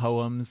bunch of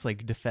poems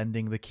like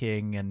defending the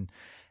king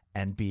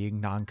and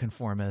being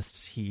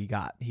nonconformist, he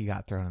got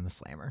thrown in the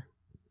slammer.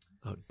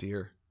 Oh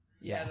dear.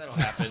 Yeah, that'll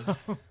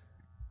happen.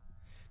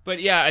 But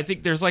yeah, I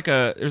think there's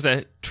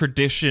a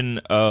tradition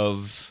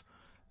of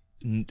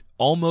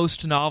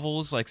almost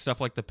novels, like stuff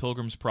like The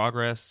Pilgrim's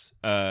Progress,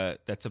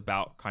 that's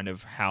about kind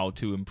of how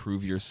to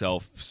improve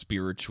yourself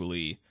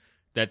spiritually.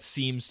 That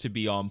seems to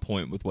be on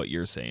point with what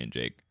you're saying,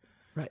 Jake.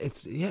 Right.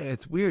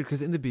 It's weird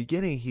because in the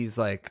beginning he's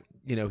like,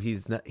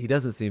 he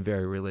doesn't seem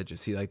very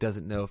religious. He like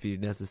doesn't know if he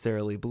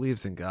necessarily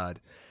believes in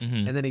God.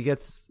 Mm-hmm. And then he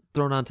gets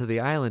thrown onto the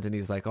island and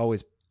he's like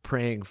always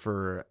praying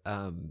for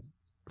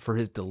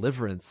his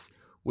deliverance,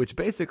 which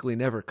basically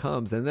never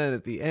comes. And then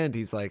at the end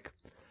he's like,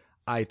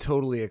 I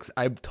totally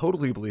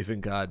believe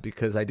in God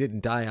because I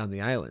didn't die on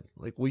the island.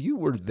 Like, well, you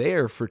were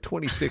there for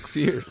 26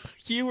 years.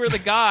 You were the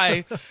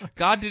guy.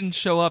 God didn't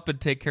show up and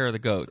take care of the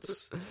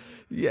goats.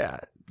 Yeah.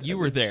 You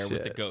were there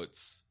with the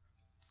goats.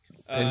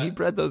 And he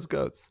bred those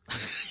goats.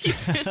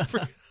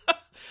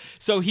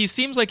 So he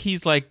seems like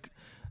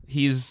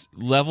he's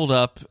leveled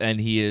up and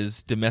he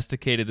has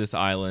domesticated this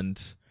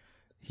island.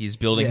 He's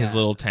building his Yeah.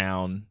 little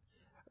town.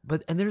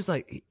 And there's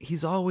like,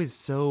 he's always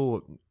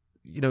so,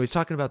 he's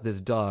talking about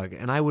this dog.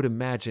 And I would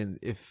imagine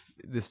if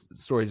this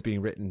story is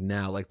being written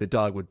now, like the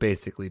dog would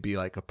basically be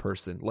like a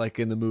person, like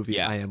in the movie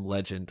Yeah. I Am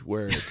Legend,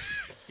 where it's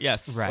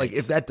Yes. Right. like,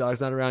 if that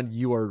dog's not around,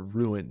 you are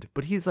ruined.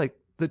 But he's like,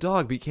 the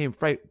dog became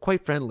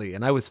quite friendly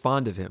and I was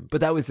fond of him,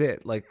 but that was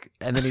it. Like,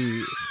 and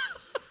then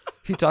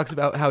he talks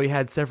about how he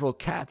had several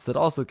cats that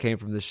also came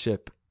from the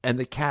ship and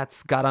the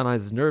cats got on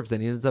his nerves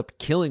and he ends up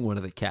killing one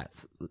of the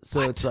cats.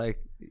 So it's like,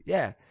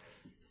 yeah.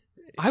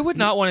 I would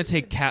not want to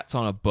take cats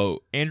on a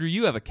boat. Andrew,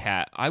 you have a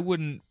cat. I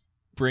wouldn't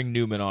bring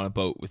Newman on a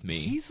boat with me.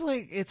 He's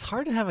like, it's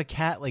hard to have a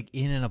cat like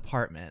in an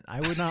apartment.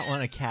 I would not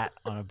want a cat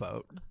on a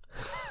boat.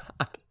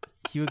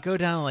 He would go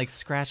down and like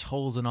scratch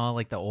holes in all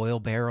like the oil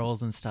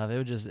barrels and stuff.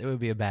 It would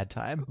be a bad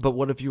time. But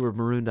what if you were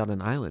marooned on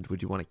an island?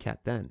 Would you want a cat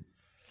then?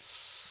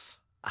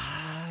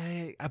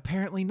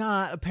 Apparently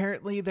not.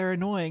 Apparently they're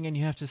annoying and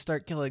you have to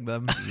start killing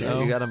them. Yeah,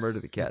 So you got to murder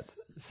the cats.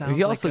 sounds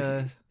He like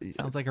also-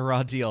 sounds like a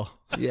raw deal.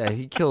 Yeah,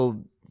 he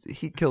killed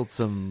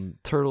some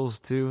turtles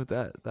too.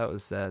 That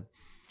was sad.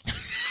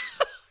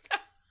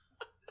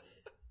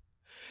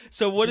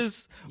 So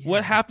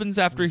what happens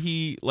after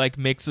he like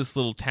makes this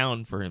little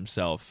town for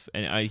himself,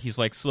 and he's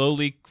like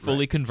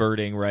fully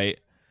converting, right?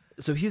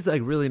 So he's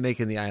like really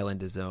making the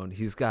island his own.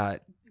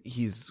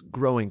 He's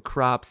growing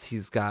crops.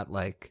 He's got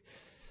like,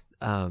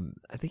 I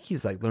think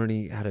he's like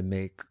learning how to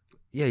make.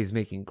 Yeah, he's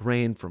making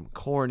grain from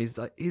corn.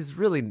 He's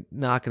really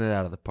knocking it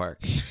out of the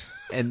park.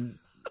 And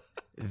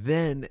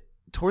then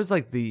towards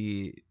like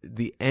the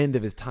end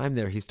of his time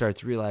there, he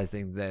starts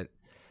realizing that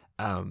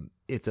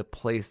it's a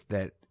place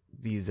that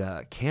these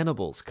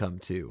cannibals come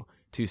to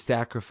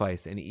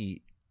sacrifice and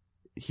eat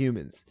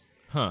humans.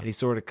 Huh. And he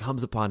sort of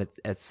comes upon it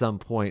at some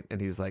point,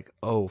 and he's like,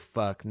 "Oh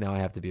fuck! Now I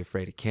have to be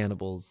afraid of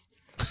cannibals."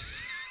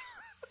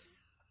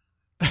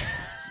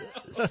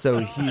 So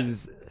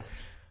he's,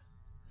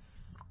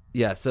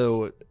 yeah.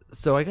 So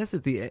I guess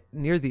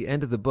near the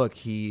end of the book,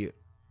 he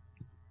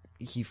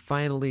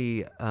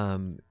finally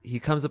he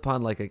comes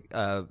upon like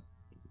a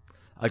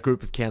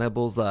group of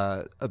cannibals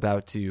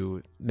about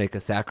to make a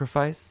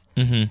sacrifice,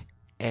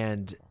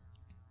 and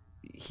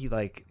he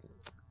like.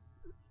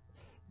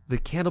 The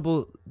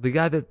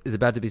guy that is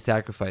about to be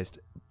sacrificed,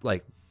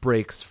 like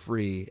breaks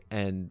free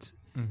and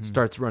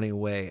starts running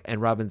away. And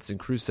Robinson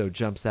Crusoe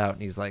jumps out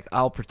and he's like,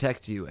 "I'll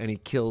protect you." And he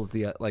kills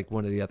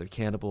one of the other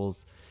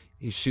cannibals.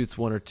 He shoots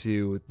one or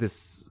two.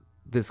 This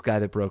guy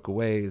that broke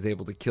away is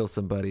able to kill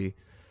somebody.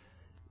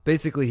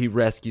 Basically, he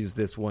rescues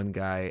this one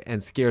guy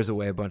and scares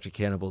away a bunch of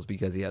cannibals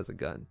because he has a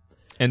gun.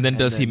 And then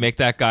does he make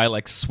that guy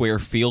like swear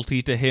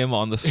fealty to him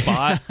on the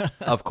spot?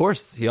 Of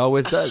course, he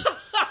always does.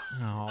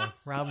 Oh,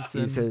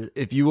 Robinson. He says,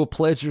 "If you will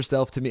pledge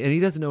yourself to me," and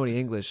he doesn't know any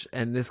English.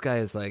 And this guy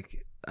is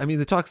like, I mean,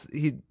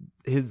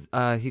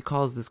 he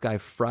calls this guy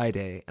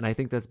Friday, and I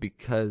think that's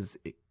because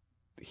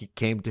he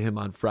came to him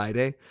on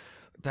Friday.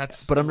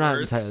 But I'm not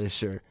entirely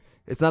sure.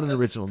 It's not an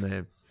original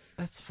name.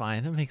 That's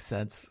fine. That makes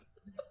sense.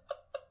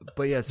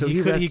 But yeah, so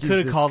he could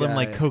have called him guy.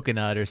 like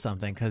Coconut or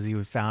something because he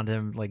found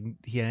him like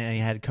he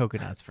had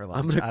coconuts for lunch.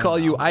 I'm going I to don't call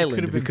you know. It Island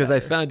could've been because I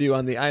better. found you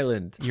on the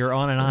island. You're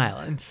on an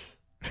island.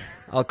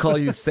 I'll call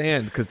you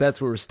Sand because that's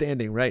where we're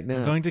standing right now.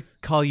 I'm going to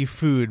call you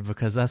Food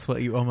because that's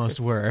what you almost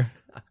were.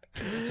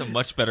 It's a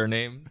much better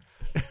name.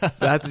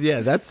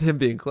 That's him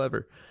being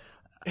clever.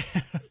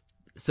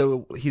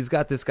 So he's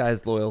got this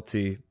guy's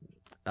loyalty,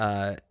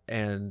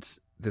 and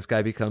this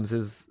guy becomes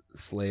his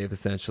slave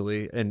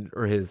essentially,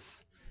 or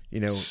his,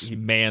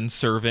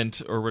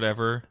 Manservant or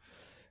whatever.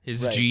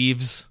 His Right.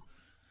 Jeeves.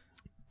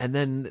 And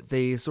then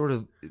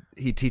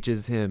he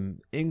teaches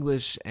him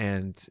English,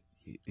 and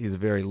he's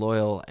very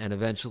loyal. And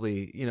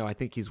eventually, I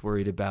think he's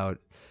worried about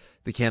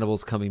the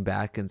cannibals coming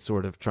back and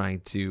sort of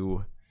trying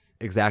to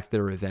exact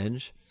their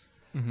revenge,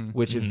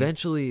 which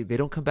eventually they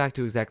don't come back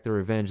to exact their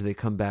revenge. They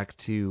come back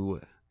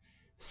to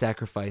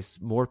sacrifice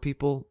more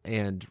people,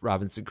 and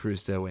Robinson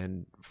Crusoe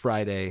and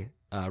Friday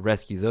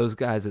rescue those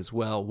guys as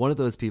well. One of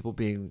those people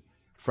being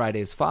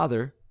Friday's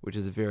father, which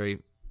is a very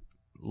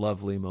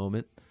lovely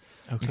moment.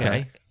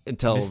 Okay.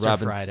 Until Mr.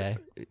 Friday.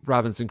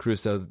 Robinson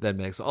Crusoe then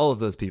makes all of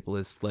those people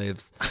his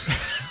slaves.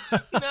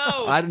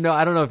 No. I don't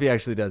know if he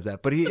actually does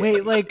that, but he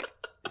Wait, like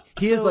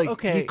he so, is like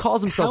okay, he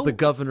calls himself how- the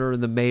governor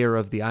and the mayor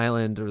of the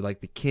island, or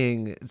like the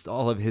king. It's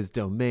all of his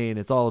domain.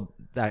 It's all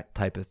that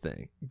type of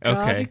thing.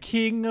 God Okay.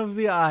 King of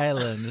the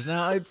Island.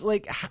 Now it's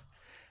like,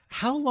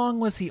 how long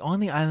was he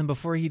on the island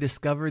before he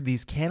discovered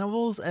these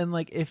cannibals? And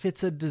like, if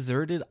it's a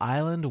deserted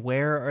island,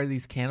 where are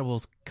these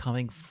cannibals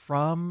coming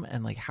from?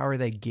 And like, how are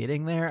they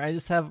getting there? I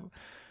have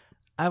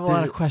a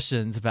lot of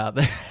questions about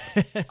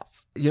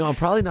this. I'm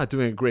probably not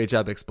doing a great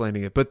job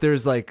explaining it, but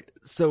there's like,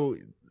 so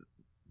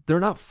they're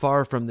not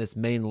far from this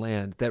main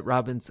land that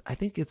I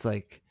think it's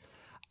like,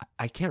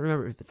 I can't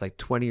remember if it's like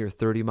 20 or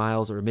 30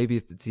 miles, or maybe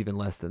if it's even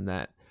less than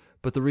that.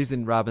 But the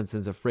reason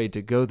Robinson's afraid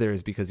to go there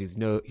is because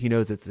he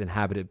knows it's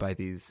inhabited by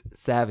these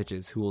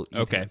savages who will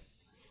eat him.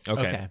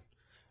 Okay.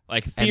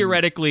 Like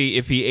theoretically,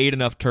 if he ate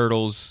enough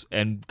turtles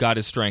and got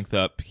his strength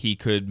up, he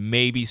could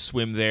maybe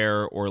swim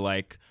there, or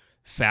like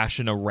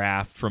fashion a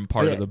raft from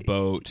part of the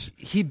boat.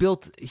 He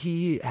builds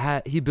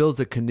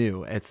a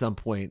canoe at some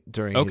point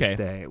during his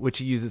stay, which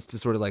he uses to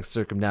sort of like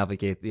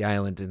circumnavigate the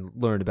island and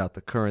learn about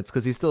the currents,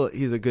 because he's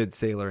a good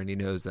sailor and he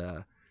knows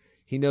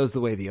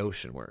the way the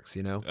ocean works.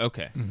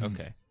 Okay.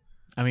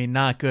 I mean,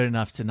 not good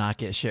enough to not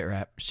get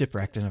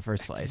shipwrecked in the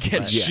first place.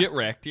 Get but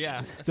shipwrecked,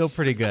 yeah. still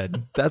pretty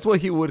good. That's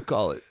what he would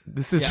call it.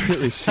 This is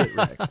really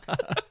shipwrecked.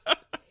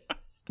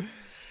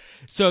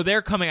 So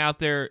they're coming out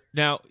there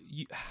now.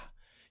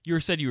 You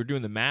said you were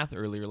doing the math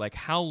earlier. Like,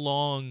 how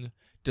long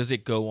does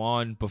it go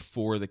on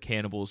before the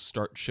cannibals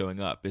start showing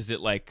up? Is it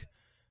like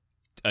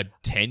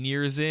 10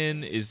 years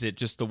in? Is it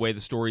just the way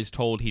the story's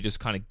told? He just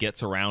kind of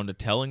gets around to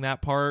telling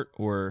that part,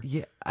 or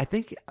Yeah, I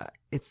think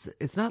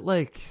it's not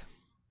like,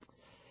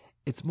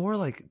 it's more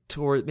like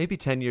toward maybe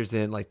 10 years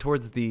in, like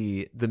towards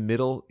the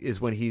middle is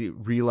when he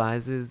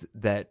realizes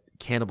that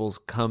cannibals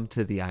come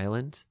to the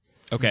island.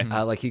 okay,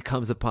 Like he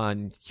comes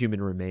upon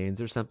human remains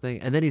or something,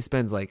 and then he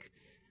spends like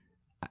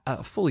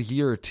a full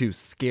year or two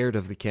scared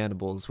of the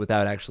cannibals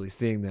without actually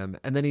seeing them,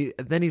 and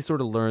then he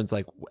sort of learns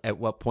like at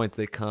what points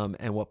they come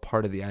and what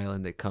part of the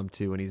island they come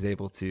to, and he's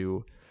able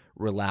to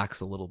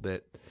relax a little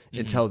bit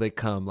until they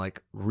come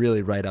like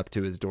really right up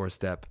to his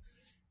doorstep,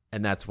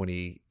 and that's when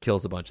he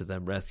kills a bunch of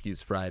them,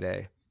 rescues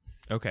Friday,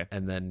 okay.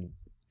 and then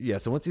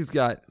so once he's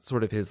got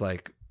sort of his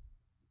like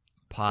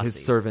Posse.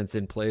 his servants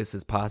in place,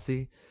 his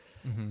posse,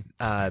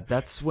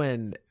 that's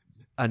when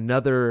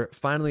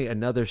finally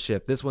another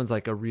ship. This one's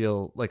like a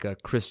real, like a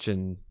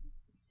Christian's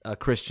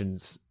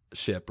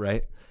ship,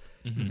 right?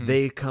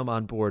 They come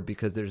on board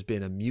because there's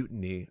been a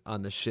mutiny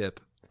on the ship,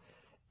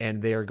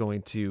 and they are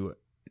going to,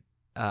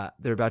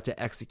 they're about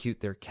to execute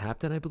their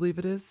captain, I believe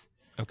it is.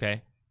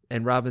 Okay.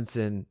 And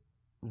Robinson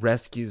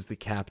rescues the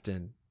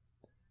captain,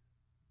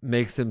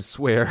 makes him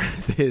swear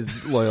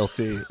his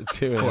loyalty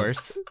to him. Of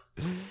course.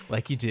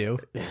 Like you do.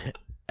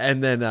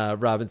 And then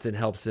Robinson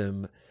helps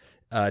him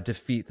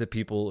defeat the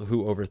people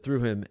who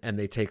overthrew him, and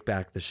they take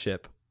back the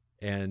ship.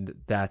 And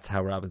that's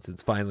how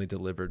Robinson's finally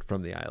delivered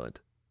from the island.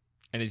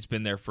 And he's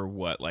been there for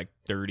what, like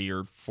 30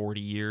 or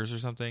 40 years or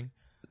something?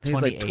 I think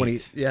it's like 20,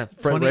 28. yeah,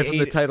 right from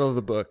the title of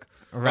the book.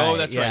 Right. Oh,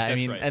 that's right, yeah, I that's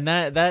mean, right. and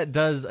that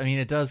does. I mean,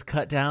 it does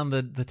cut down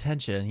the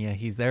tension. Yeah,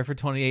 he's there for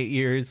 28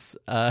 years.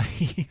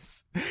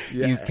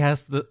 He's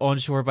cast on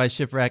shore by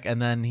shipwreck,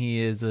 and then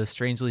he is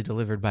strangely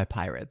delivered by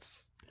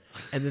pirates.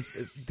 And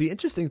the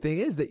interesting thing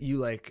is that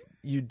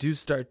you do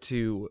start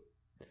to,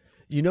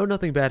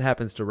 nothing bad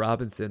happens to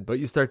Robinson, but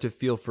you start to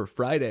feel for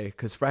Friday,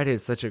 because Friday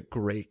is such a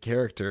great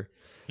character.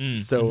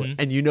 So,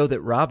 and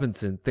that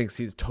Robinson thinks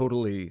he's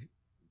totally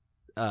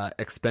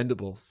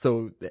expendable.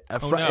 So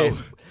Friday,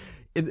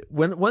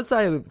 once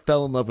I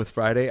fell in love with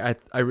Friday,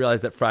 I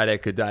realized that Friday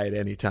could die at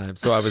any time.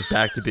 So I was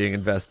back to being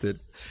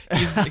invested.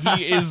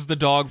 He is the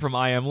dog from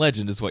I Am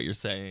Legend, is what you're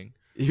saying.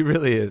 He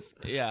really is.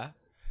 Yeah.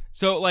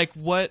 So, like,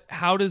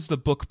 how does the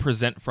book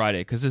present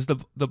Friday? Because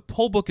the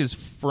whole book is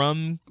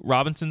from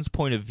Robinson's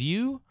point of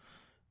view,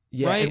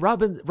 yeah. right?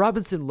 And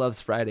Robinson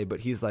loves Friday, but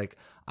he's like,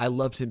 I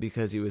loved him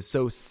because he was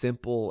so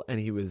simple and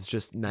he was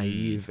just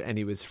naive and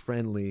he was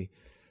friendly.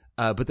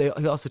 But he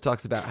also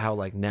talks about how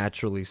like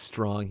naturally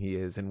strong he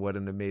is and what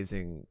an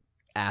amazing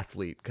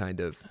athlete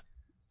kind of.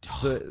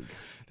 So,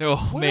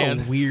 Oh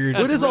man, a weird,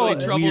 That's really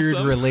weird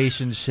troublesome.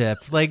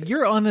 relationship. Like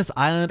you're on this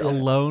island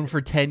alone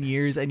for 10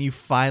 years, and you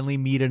finally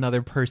meet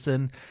another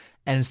person,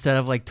 and instead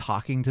of like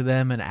talking to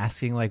them and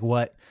asking like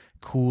what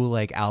cool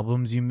like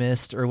albums you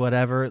missed or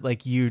whatever,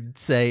 like you'd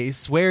say,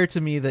 "Swear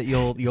to me that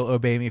you'll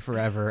obey me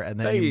forever," and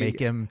then you make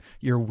him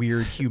your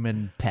weird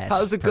human pet.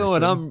 How's it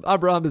person. going? I'm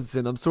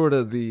Robinson. I'm sort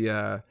of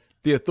the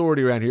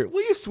authority around here.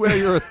 Will you swear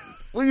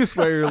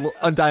your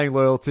undying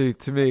loyalty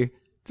to me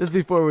just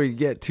before we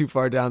get too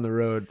far down the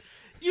road?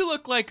 You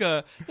look like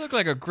a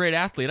great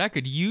athlete. I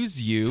could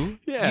use you.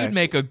 Yeah. You'd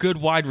make a good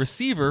wide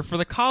receiver for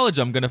the college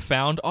I'm going to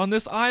found on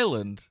this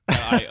island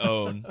that I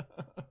own.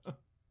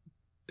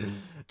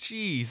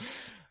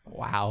 Jeez.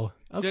 Wow.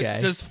 Okay.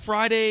 Does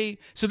Friday?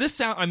 So this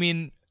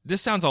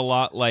sounds a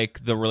lot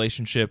like the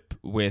relationship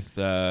with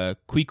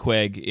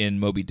Queequeg in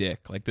Moby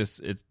Dick. Like this,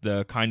 it's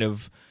the kind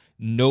of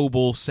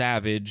noble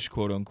savage,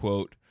 quote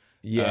unquote.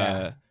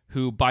 Yeah.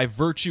 Who, by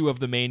virtue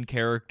of the main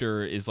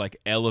character, is like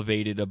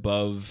elevated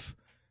above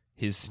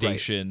his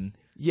station.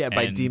 Yeah,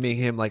 by and- deeming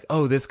him like,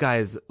 oh, this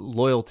guy's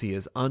loyalty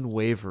is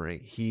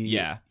unwavering. He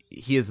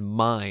is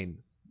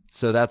mine.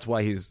 So that's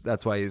why he's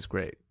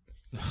great.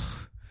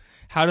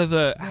 How do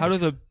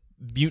the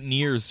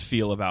mutineers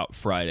feel about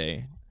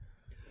Friday?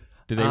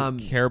 Do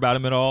they care about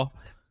him at all?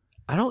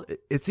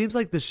 It seems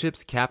like the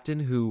ship's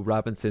captain who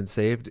Robinson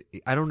saved,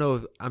 I don't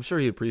know I'm sure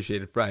he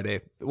appreciated Friday.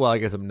 Well, I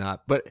guess I'm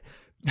not, but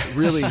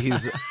really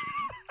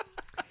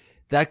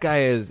that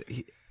guy is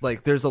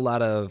like, there's a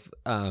lot of,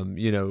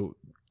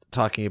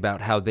 talking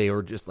about how they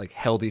were just like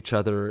held each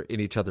other in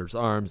each other's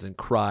arms and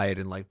cried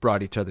and like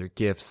brought each other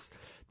gifts.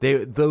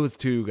 Those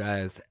two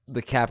guys,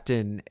 the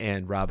captain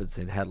and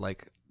Robinson, had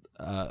like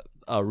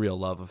a real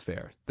love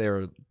affair.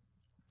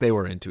 They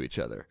were into each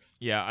other.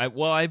 Yeah,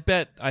 I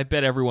bet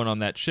everyone on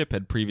that ship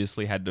had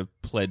previously had to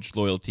pledge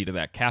loyalty to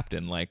that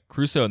captain. Like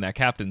Crusoe and that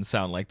captain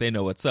sound like they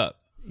know what's up.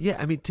 Yeah,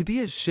 I mean, to be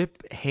a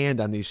ship hand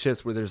on these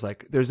ships where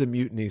there's a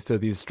mutiny, so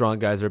these strong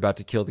guys are about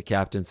to kill the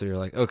captain, so you're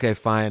like, okay,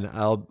 fine,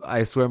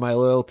 I swear my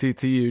loyalty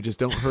to you, just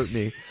don't hurt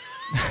me.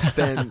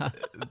 then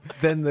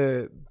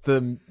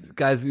the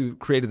guys who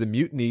created the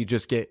mutiny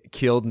just get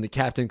killed, and the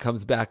captain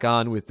comes back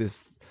on with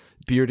this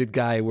bearded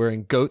guy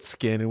wearing goat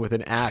skin and with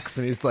an axe,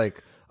 and he's like,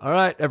 all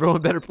right, everyone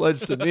better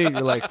pledge to me.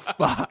 You're like,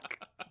 fuck.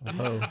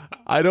 Whoa.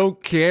 I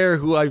don't care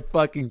who I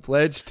fucking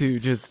pledge to,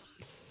 just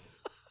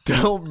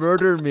don't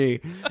murder me.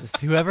 Just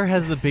whoever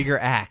has the bigger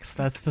axe,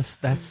 that's the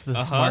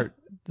smart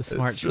The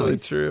smart It's really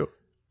choice. true.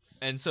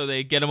 And so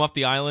they get him off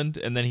the island,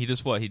 and then he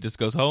just what? He just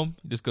goes home?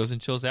 He just goes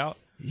and chills out?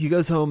 He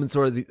goes home and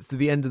sort of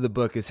the end of the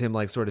book is him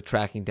like sort of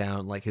tracking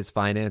down like his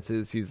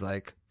finances. He's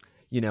like,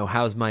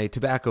 how's my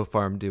tobacco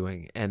farm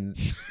doing? And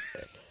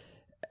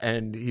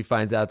he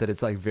finds out that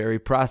it's like very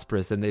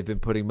prosperous and they've been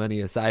putting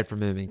money aside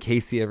from him in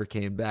case he ever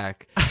came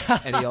back.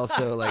 And he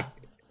also like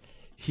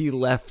he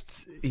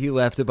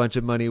left a bunch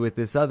of money with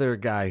this other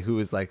guy who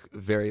was like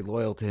very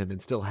loyal to him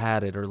and still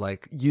had it, or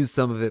like used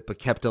some of it but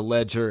kept a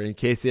ledger in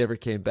case he ever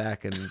came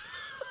back. And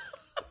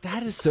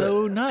That is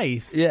so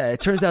nice. yeah, it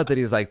turns out that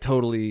he's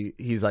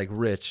like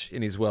rich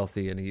and he's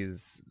wealthy and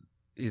he's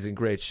in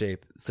great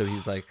shape. So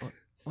he's like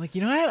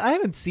I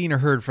haven't seen or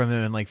heard from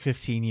him in like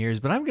 15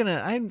 years, but I'm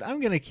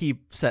gonna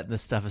keep setting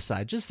this stuff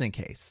aside just in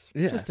case.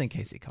 Yeah. Just in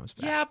case he comes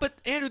back. Yeah, but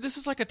Andrew, this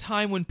is like a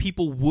time when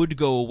people would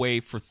go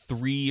away for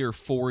 3 or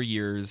 4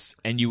 years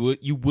and you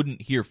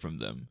wouldn't hear from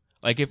them.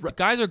 Like if the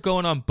guys are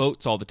going on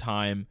boats all the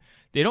time,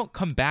 they don't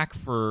come back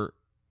for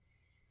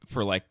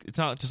like, it's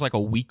not just like a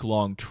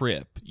week-long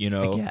trip,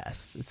 I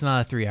guess. It's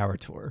not a 3-hour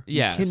tour.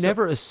 Yeah. can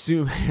never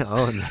assume.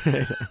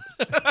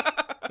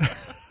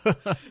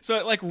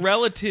 So like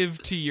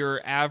relative to your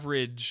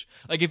average,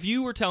 like if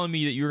you were telling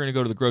me that you were going to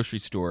go to the grocery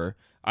store,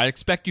 I'd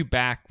expect you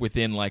back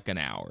within like an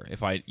hour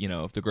if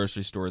if the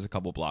grocery store is a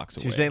couple blocks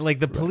away. So you're saying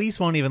like the police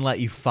won't even let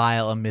you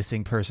file a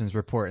missing persons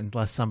report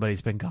unless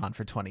somebody's been gone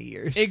for 20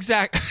 years.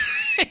 Exactly.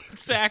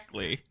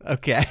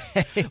 Okay.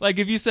 Like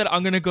if you said,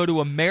 I'm going to go to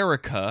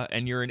America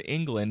and you're in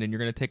England and you're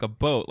going to take a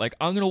boat, like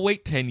I'm going to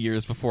wait 10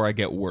 years before I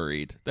get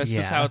worried. That's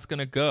just Yeah. how it's going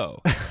to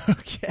go.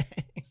 Okay.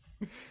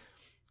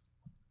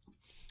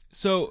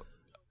 So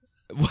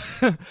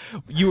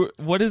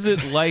what is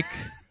it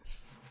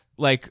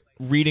like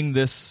reading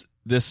this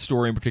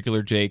story in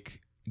particular,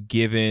 Jake,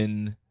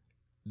 given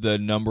the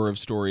number of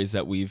stories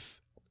that we've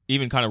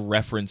even kind of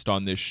referenced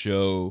on this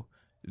show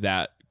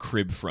that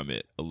crib from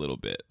it a little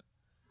bit?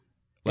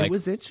 It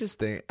was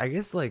interesting. I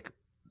guess like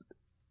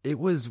it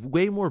was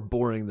way more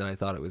boring than I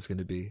thought it was going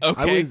to be.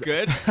 Okay,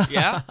 good.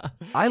 Yeah.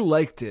 I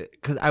liked it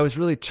because I was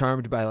really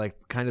charmed by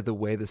like kind of the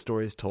way the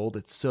story is told.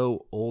 It's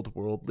so old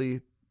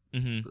worldly.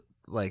 Mm-hmm.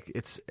 Like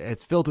it's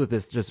filled with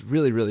this just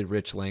really, really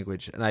rich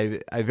language. And I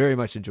very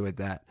much enjoyed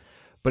that.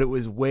 But it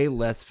was way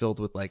less filled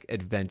with like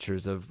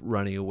adventures of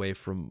running away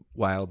from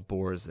wild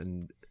boars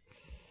and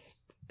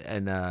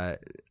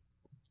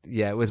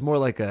it was more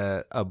like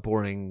a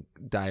boring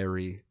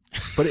diary.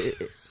 But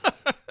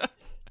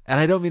and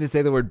I don't mean to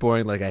say the word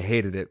boring like I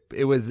hated it.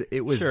 It was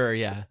Sure,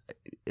 yeah.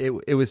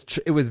 It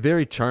was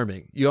very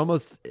charming. You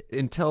almost,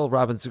 until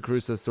Robinson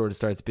Crusoe sort of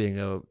starts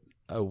being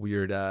a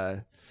weird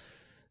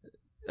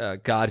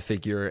God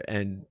figure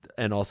and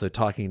also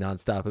talking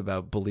nonstop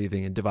about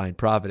believing in divine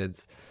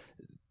providence,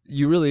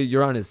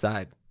 you're on his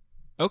side.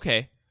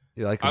 Okay.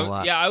 You like him a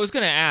lot. Yeah, I was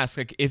going to ask,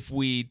 like, if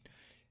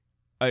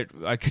I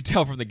could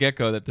tell from the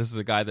get-go that this is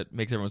a guy that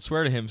makes everyone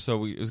swear to him,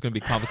 so it was going to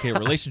be a complicated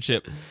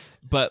relationship.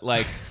 But,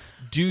 like,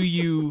 do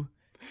you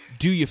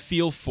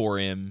feel for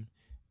him,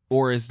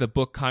 or is the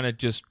book kind of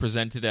just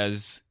presented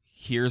as,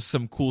 here's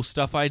some cool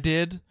stuff I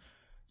did?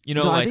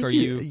 No, like, are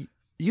you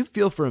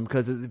feel for him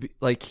because,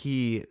 like,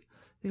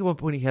 I think at one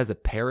point he has a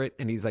parrot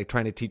and he's like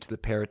trying to teach the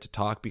parrot to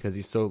talk because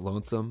he's so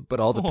lonesome.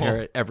 But all the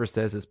parrot ever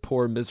says is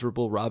poor,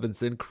 miserable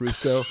Robinson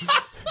Crusoe.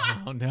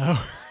 Oh, no.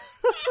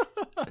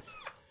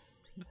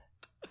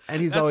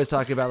 And he's always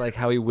talking about like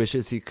how he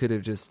wishes he could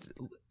have just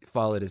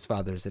followed his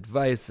father's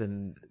advice.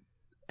 And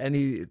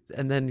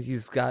then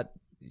he's got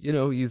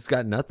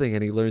nothing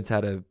and he learns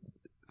how to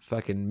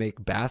fucking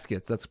make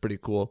baskets. That's pretty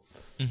cool.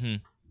 Mm-hmm.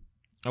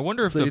 I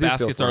wonder if So the you do feel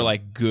baskets for are him.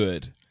 like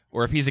good,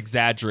 or if he's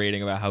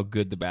exaggerating about how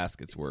good the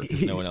baskets were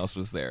because no one else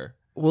was there.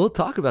 We'll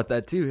talk about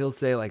that too. He'll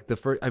say like the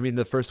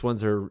first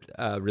ones are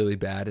really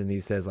bad, and he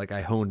says like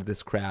I honed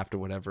this craft or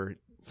whatever.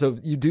 So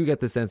you do get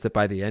the sense that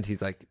by the end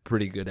he's like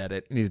pretty good at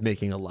it, and he's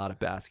making a lot of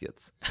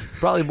baskets,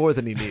 probably more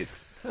than he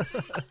needs.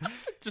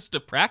 Just to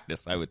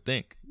practice, I would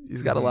think.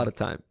 He's got a lot of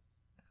time.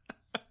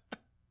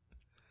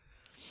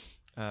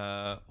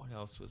 What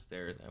else was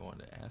there that I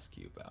wanted to ask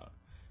you about?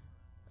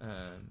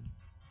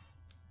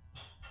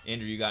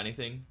 Andrew, you got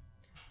anything?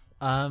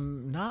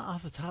 Not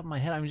off the top of my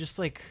head. I'm just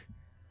like,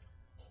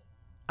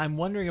 I'm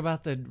wondering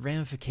about the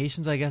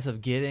ramifications, I guess,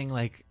 of getting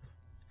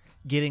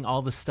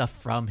all the stuff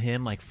from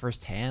him, like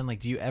firsthand. Like,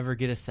 do you ever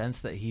get a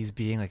sense that he's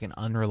being like an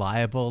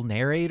unreliable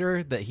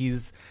narrator, that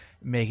he's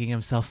making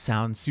himself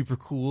sound super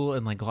cool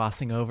and like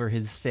glossing over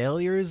his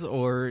failures,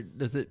 or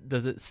does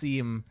it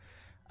seem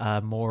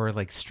more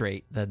like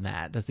straight than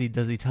that? Does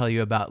he tell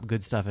you about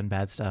good stuff and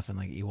bad stuff in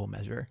like equal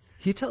measure?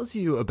 He tells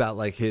you about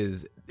like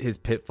his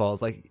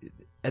pitfalls. Like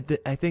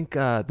I think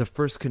the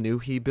first canoe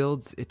he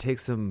builds, it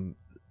takes him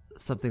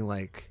something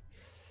like,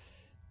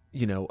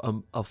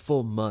 a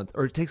full month,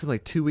 or it takes him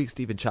like 2 weeks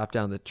to even chop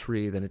down the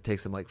tree. Then it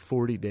takes him like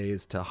 40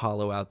 days to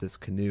hollow out this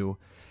canoe.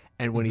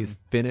 And when he's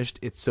finished,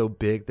 it's so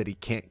big that he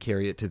can't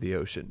carry it to the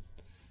ocean.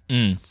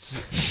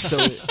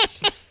 So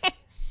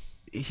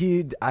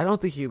I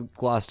don't think he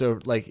glossed over.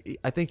 Like,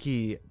 I think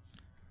he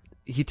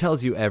he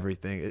tells you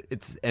everything.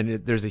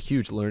 There's a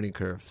huge learning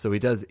curve. So he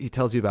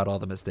tells you about all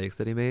the mistakes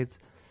that he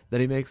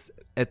makes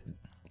at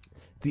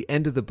the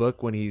end of the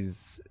book when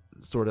he's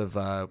sort of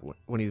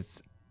when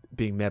he's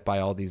being met by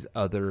all these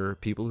other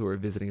people who are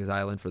visiting his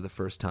island for the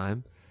first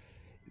time.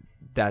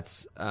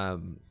 That's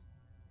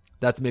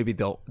maybe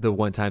the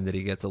one time that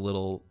he gets a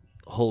little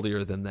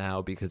holier than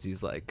thou, because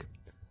he's like,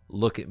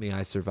 look at me,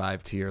 I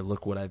survived here.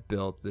 Look what I've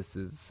built. This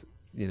is,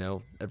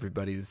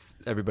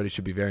 everybody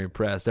should be very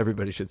impressed.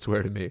 Everybody should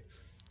swear to me.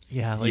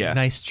 Yeah,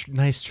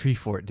 nice tree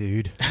fort,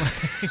 dude.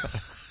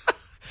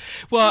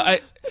 Well,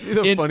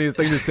 the funniest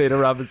thing to say to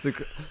Robinson,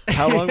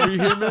 how long were you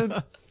here,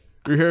 man?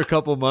 We were here a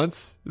couple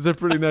months. It's a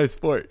pretty nice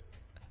fort.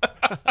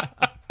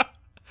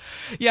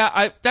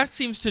 Yeah, that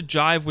seems to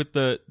jive with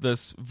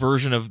this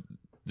version of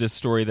this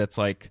story that's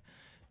like,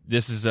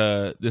 this is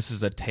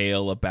a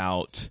tale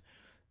about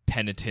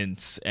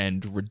penitence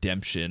and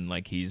redemption.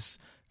 Like he's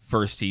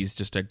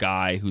just a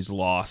guy who's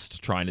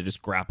lost, trying to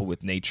just grapple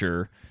with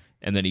nature,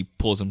 and then he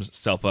pulls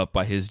himself up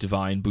by his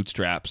divine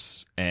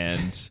bootstraps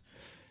and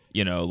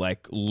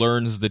like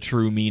learns the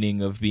true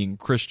meaning of being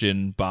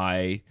Christian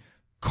by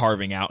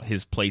carving out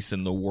his place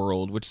in the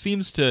world, which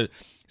seems to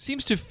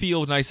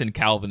feel nice and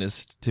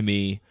Calvinist to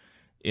me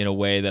in a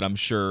way that I'm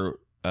sure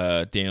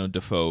Daniel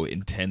Defoe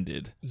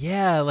intended.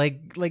 Yeah,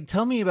 like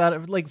tell me about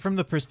it, like from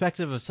the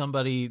perspective of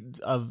somebody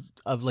of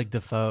like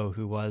Defoe,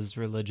 who was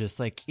religious.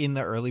 Like in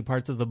the early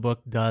parts of the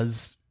book,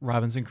 does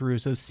Robinson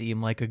Crusoe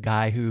seem like a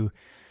guy who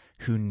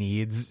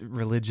needs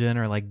religion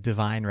or like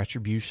divine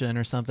retribution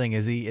or something?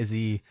 Does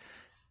he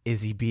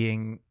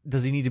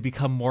need to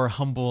become more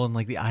humble in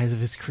like the eyes of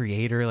his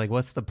creator? Like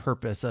what's the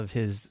purpose of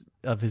his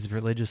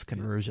religious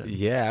conversion?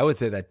 Yeah, I would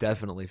say that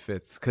definitely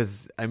fits,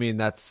 because I mean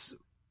that's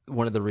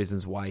one of the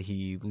reasons why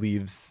he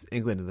leaves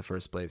England in the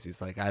first place.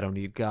 He's like, I don't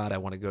need God. I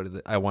want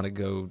to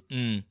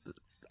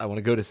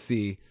go to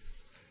sea.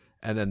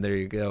 And then there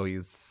you go.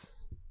 He's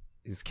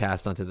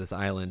cast onto this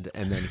island,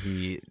 and then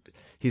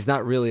he's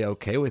not really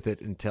okay with it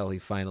until he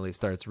finally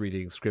starts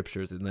reading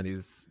scriptures, and then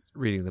he's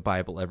reading the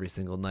Bible every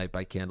single night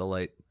by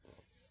candlelight.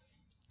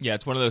 Yeah,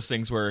 it's one of those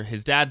things where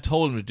his dad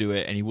told him to do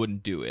it and he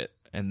wouldn't do it.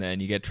 And then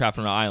you get trapped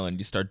on an island,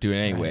 you start doing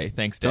it anyway. Right.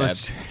 Thanks, Dad.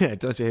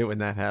 Don't you hate when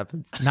that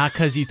happens? Not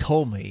because you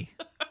told me,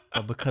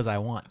 but because I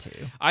want to.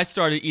 I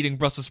started eating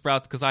Brussels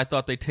sprouts because I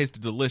thought they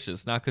tasted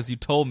delicious, not because you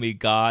told me,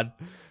 God.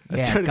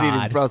 I started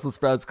eating Brussels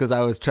sprouts because I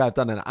was trapped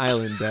on an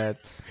island, Dad.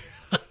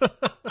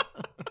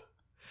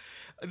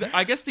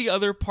 I guess the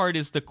other part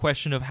is the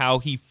question of how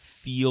he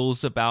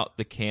feels about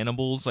the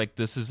cannibals. Like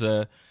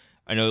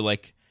I know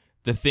like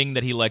the thing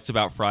that he likes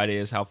about Friday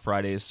is how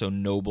Friday is so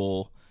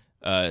noble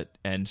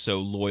and so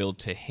loyal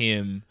to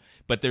him.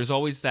 But there's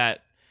always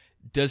that,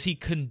 does he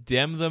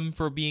condemn them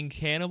for being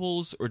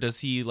cannibals, or does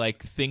he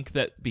like think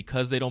that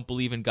because they don't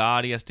believe in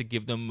God, he has to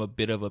give them a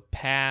bit of a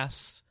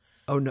pass?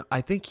 Oh no,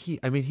 I think he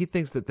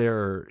thinks that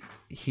they're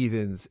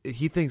heathens.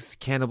 He thinks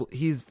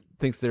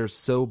thinks they're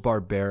so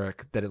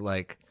barbaric that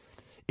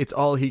it's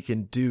all he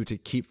can do to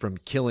keep from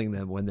killing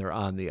them when they're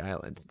on the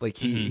island. Like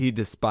he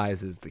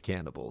despises the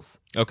cannibals.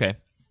 Okay.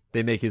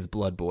 They make his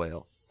blood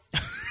boil.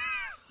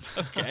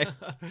 Okay.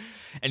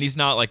 And he's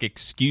not like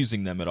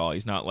excusing them at all.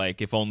 He's not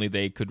like, if only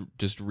they could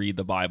just read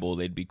the Bible,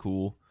 they'd be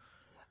cool.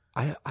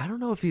 I don't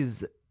know if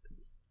he's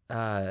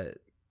I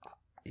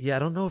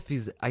don't know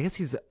if I guess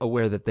he's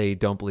aware that they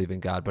don't believe in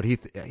God, but he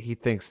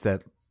thinks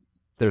that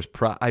there's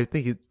I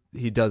think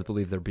he does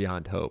believe they're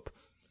beyond hope.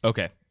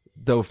 Okay.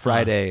 Though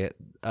Friday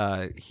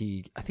I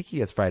think he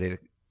gets Friday to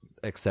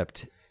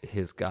accept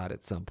his God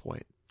at some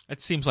point.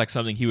 It seems like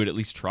something he would at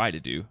least try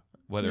to do,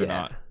 whether or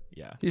not.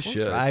 Yeah, you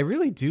should. I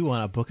really do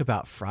want a book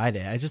about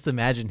Friday. I just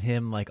imagine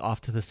him like off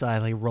to the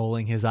side, like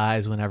rolling his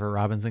eyes whenever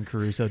Robinson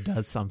Crusoe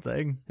does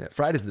something. Yeah,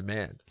 Friday's the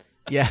man.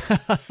 Yeah.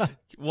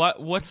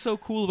 What's so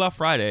cool about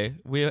Friday?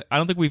 I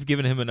don't think we've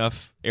given him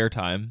enough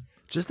airtime.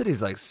 Just that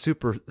he's like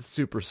super,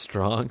 super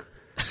strong.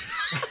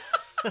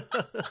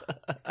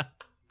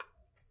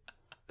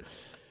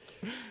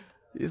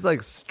 He's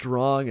like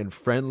strong and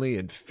friendly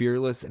and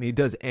fearless, and he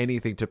does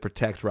anything to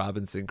protect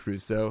Robinson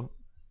Crusoe.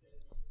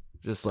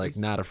 Just like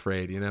not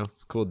afraid,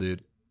 It's a cool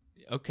dude.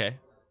 Okay.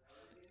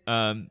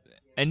 And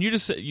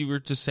you were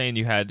just saying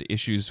you had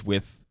issues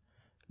with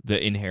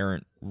the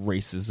inherent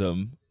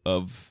racism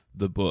of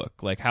the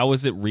book. Like, how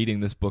was it reading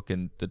this book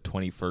in the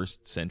 21st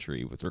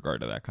century with regard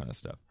to that kind of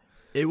stuff?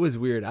 It was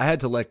weird. I had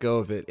to let go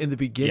of it. In the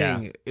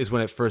beginning is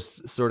when it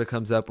first sort of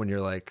comes up, when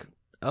you're like,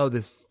 oh,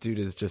 this dude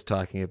is just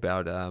talking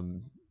about,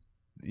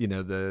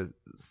 the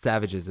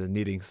savages and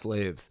needing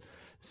slaves.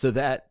 So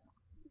that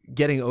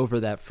getting over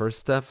that first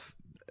stuff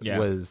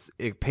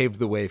it paved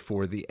the way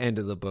for the end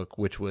of the book,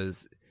 which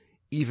was,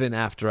 even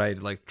after I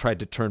like tried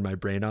to turn my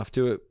brain off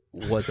to it,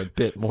 was a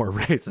bit more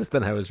racist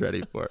than I was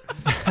ready for.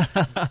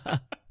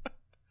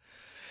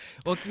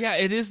 Well, yeah,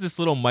 it is this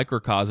little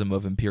microcosm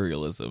of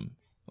imperialism.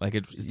 Like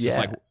it's just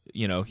like,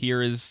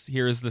 here is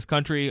this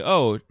country.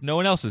 Oh, no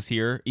one else is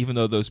here, even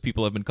though those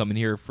people have been coming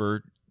here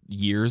for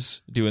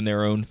years doing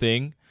their own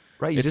thing.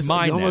 Right, It's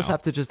mine you almost now.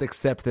 have to just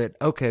accept that.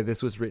 Okay,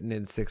 this was written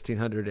in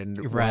 1600,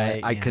 and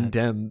Right, I yeah.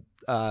 condemn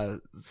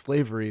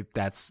slavery.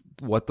 That's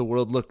what the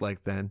world looked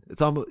like then.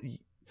 It's almost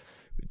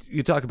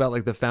you talk about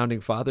like the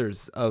founding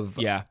fathers of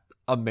Yeah.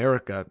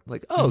 America.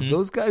 Like, oh,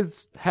 those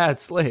guys had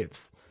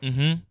slaves.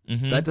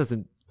 Mm-hmm. That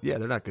doesn't. Yeah,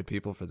 they're not good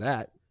people for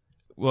that.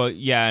 Well,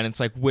 yeah, and it's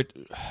like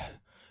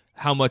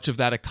how much of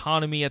that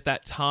economy at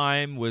that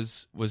time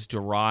was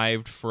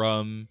derived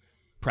from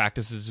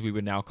practices we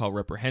would now call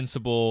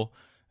reprehensible,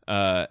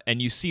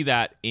 and you see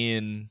that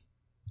in,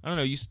 I don't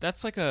know,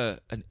 that's like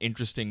an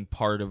interesting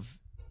part of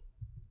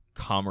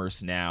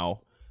commerce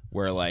now,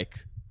 where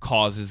like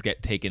causes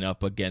get taken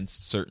up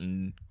against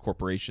certain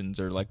corporations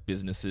or like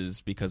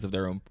businesses because of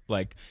their own,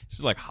 like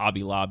just like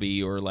Hobby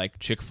Lobby or like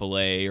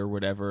Chick-fil-A or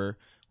whatever.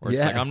 Where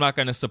it's like, I'm not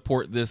going to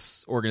support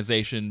this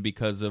organization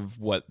because of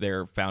what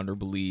their founder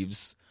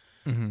believes.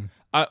 Mm-hmm.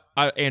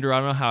 Andrew, I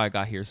don't know how I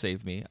got here.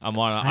 Save me. I'm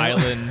on an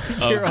island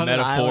You're of on an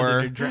metaphor.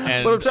 island and you're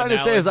And What I'm trying to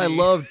say is, I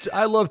analogy.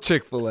 love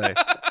Chick-fil-A.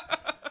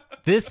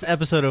 This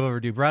episode of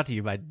Overdue brought to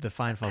you by the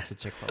fine folks at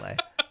Chick-fil-A.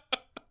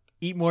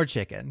 Eat more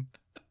chicken.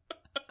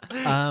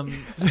 I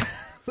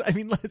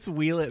mean, let's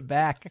wheel it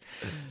back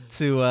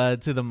to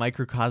the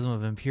microcosm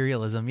of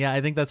imperialism. Yeah,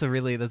 I think that's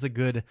a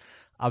good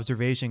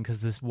observation,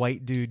 because this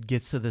white dude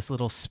gets to this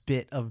little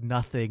spit of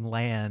nothing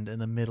land in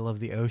the middle of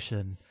the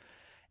ocean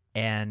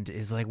and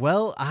is like,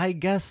 well, I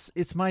guess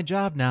it's my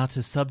job now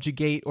to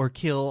subjugate or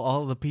kill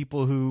all the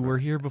people who were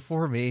here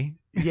before me.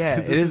 Yeah,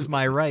 'Cause it this is is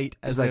my right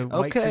as like, a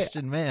white okay,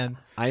 Christian man.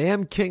 I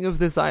am king of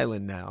this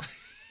island now.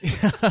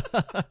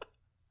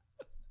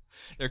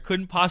 There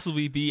couldn't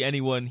possibly be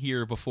anyone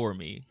here before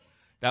me.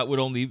 That would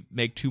only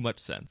make too much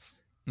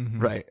sense.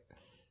 Right.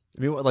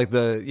 I mean, like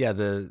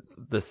the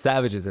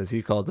savages, as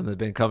he called them, have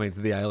been coming to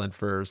the island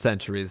for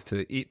centuries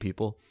to eat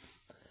people.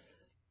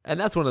 And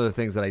that's one of the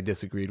things that I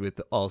disagreed with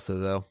also,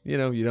 though.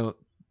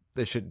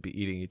 They shouldn't be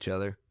eating each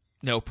other.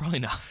 No, probably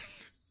not.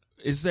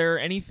 Is there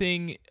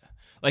anything,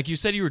 like you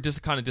said, you were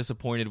just kind of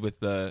disappointed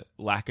with the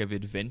lack of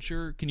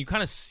adventure? Can you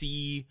kind of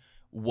see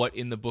what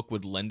in the book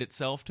would lend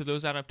itself to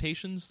those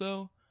adaptations,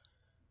 though?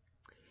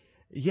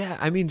 Yeah,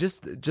 I mean,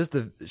 just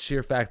the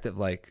sheer fact that,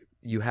 like,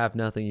 you have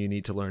nothing, you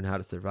need to learn how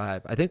to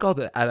survive. I think all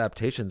the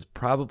adaptations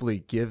probably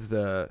give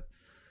the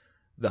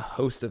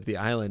host of the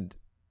island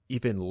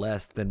even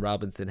less than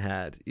Robinson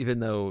had, even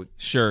though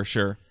Sure.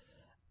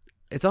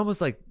 it's almost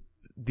like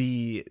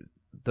the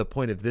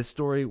point of this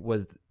story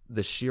was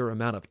the sheer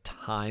amount of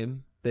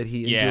time that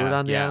he endured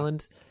on the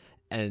island,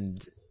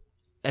 and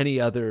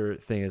any other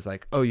thing is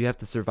like, oh, you have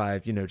to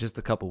survive, just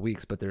a couple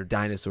weeks, but there are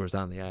dinosaurs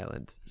on the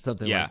island,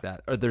 something like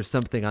that, or there's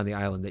something on the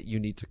island that you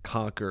need to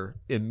conquer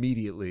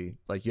immediately.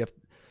 Like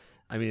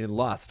in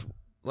Lost,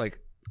 like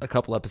a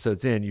couple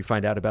episodes in, you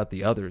find out about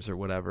the others or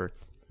whatever.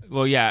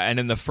 Well, yeah, and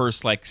in the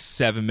first,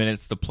 7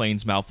 minutes, the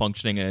plane's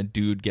malfunctioning and a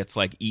dude gets,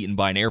 eaten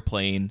by an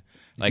airplane.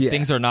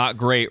 Things are not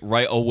great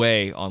right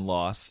away on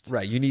Lost.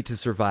 Right, you need to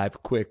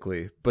survive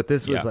quickly. But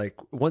this was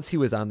once he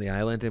was on the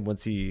island,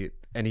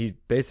 and he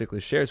basically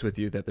shares with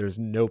you that there's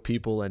no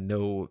people and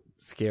no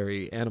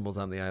scary animals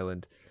on the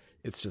island.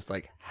 It's just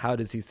like, how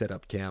does he set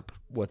up camp?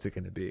 What's it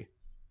going to be?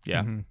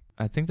 Yeah. Mm-hmm.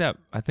 I think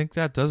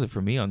that does it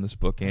for me on this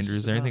book, Andrew.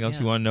 Is there anything else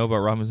you want to know about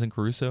Robinson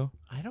Crusoe?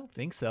 I don't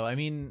think so. I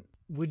mean,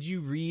 would you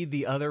read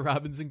the other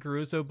Robinson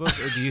Crusoe book,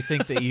 or do you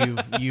think that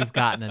you've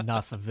gotten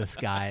enough of this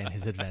guy and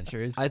his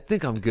adventures? I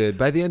think I'm good.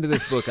 By the end of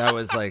this book, I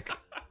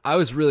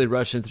was really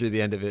rushing through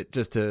the end of it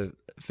just to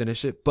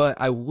finish it.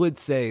 But I would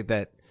say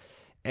that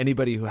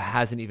anybody who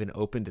hasn't even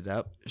opened it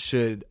up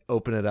should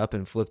open it up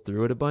and flip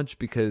through it a bunch,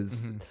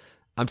 because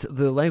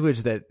the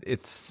language that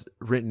it's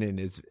written in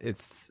it's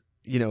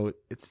I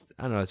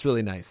don't know, it's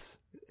really nice.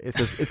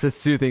 It's a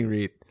soothing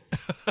read.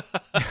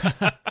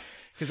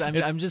 Because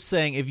I'm just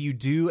saying, if you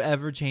do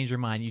ever change your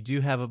mind, you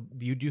do have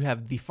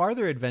the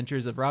farther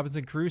adventures of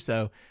Robinson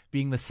Crusoe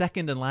being the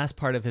second and last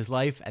part of his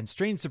life, and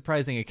strange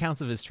surprising accounts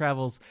of his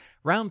travels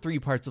round 3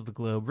 parts of the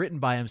globe, written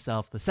by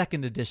himself, the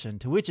second edition,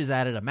 to which is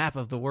added a map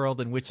of the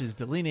world in which is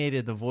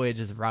delineated the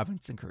voyages of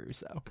Robinson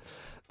Crusoe.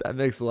 That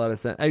makes a lot of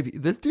sense.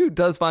 This dude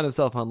does find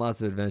himself on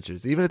lots of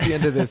adventures. Even at the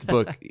end of this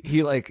book,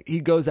 he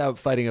goes out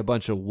fighting a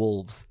bunch of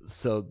wolves.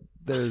 So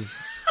there's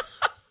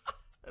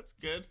That's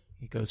good.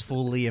 He goes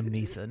full Liam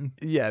Neeson.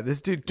 Yeah,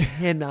 this dude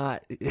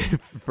cannot,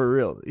 for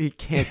real. He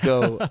can't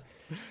go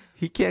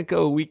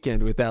a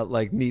weekend without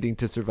needing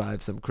to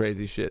survive some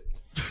crazy shit.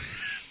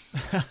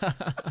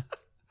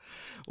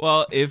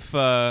 Well, if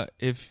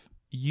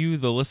you,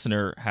 the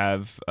listener,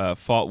 have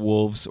fought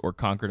wolves or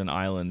conquered an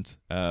island,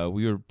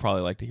 we would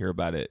probably like to hear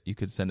about it. You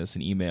could send us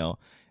an email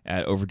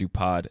at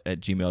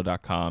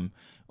overduepod@gmail.com,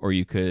 or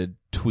you could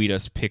tweet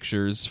us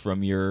pictures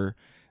from your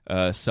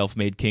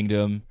self-made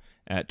kingdom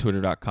at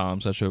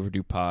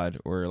twitter.com/overduepod,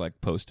 or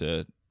post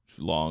a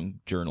long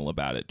journal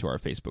about it to our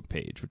Facebook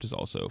page, which is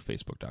also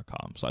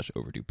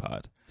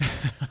facebook.com/overduepod.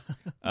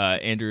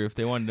 Andrew, if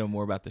they want to know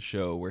more about the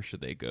show, where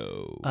should they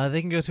go?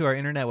 They can go to our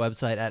internet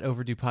website at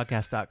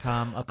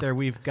overduepodcast.com. Up there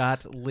we've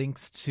got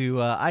links to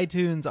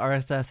iTunes,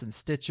 RSS, and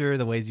Stitcher,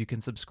 the ways you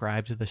can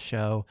subscribe to the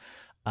show.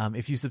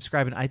 If you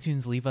subscribe in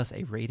iTunes, leave us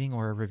a rating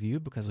or a review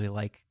because we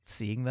like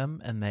seeing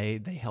them, and they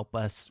help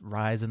us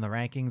rise in the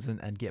rankings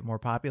and get more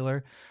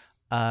popular.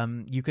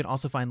 You can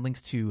also find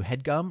links to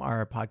HeadGum,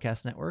 our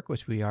podcast network,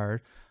 which we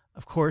are,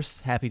 of course,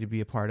 happy to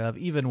be a part of,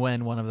 even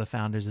when one of the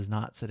founders is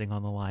not sitting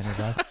on the line with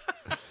us.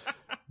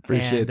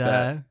 Appreciate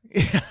that.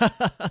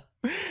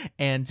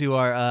 And to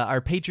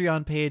our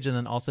Patreon page, and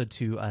then also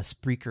to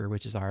Spreaker,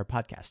 which is our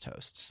podcast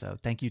host. So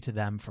thank you to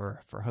them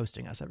for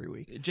hosting us every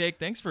week. Jake,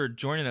 thanks for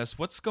joining us.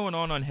 What's going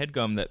on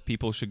HeadGum that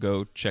people should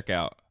go check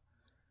out?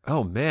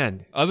 Oh,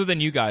 man. Other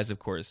than you guys, of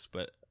course,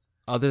 but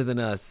Other than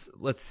us,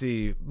 let's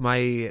see.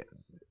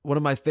 One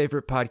of my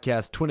favorite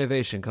podcasts,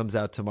 Twinnovation, comes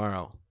out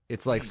tomorrow.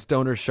 It's like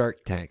Stoner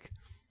Shark Tank.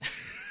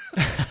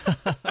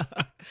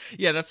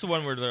 yeah, that's the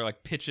one where they're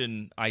like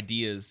pitching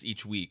ideas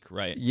each week,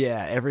 right?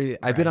 Yeah,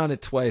 I've been on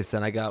it twice,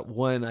 and I got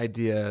one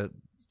idea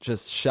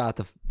just shot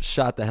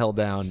the hell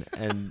down,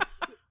 and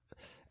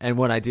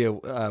one idea,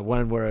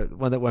 one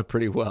that went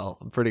pretty well.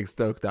 I'm pretty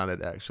stoked on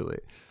it, actually.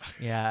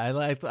 Yeah, I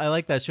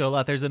like that show a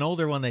lot. There's an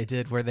older one they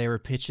did where they were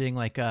pitching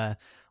like a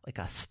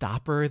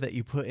stopper that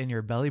you put in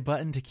your belly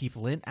button to keep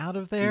lint out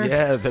of there.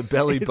 Yeah, the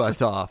belly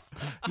butt off.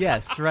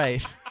 Yes,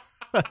 right.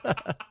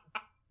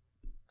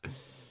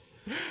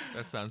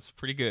 That sounds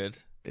pretty good.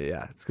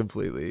 Yeah, it's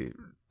completely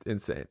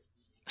insane.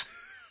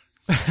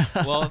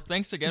 Well,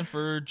 thanks again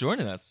for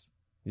joining us.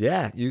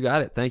 Yeah, you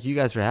got it. Thank you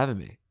guys for having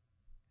me.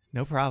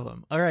 No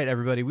problem. All right,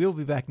 everybody. We will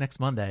be back next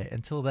Monday.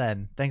 Until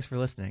then, thanks for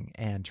listening,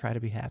 and try to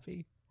be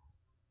happy.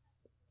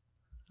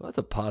 Well, that's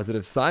a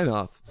positive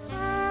sign-off.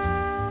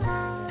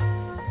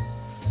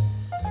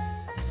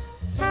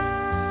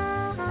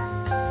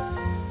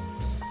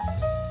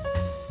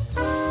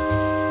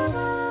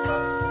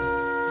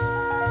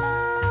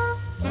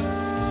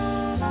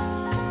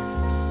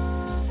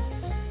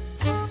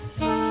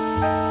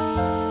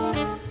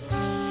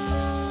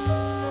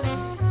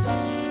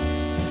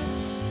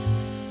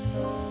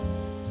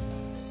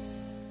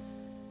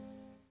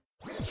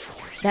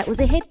 That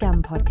was a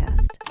HeadGum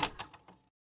podcast.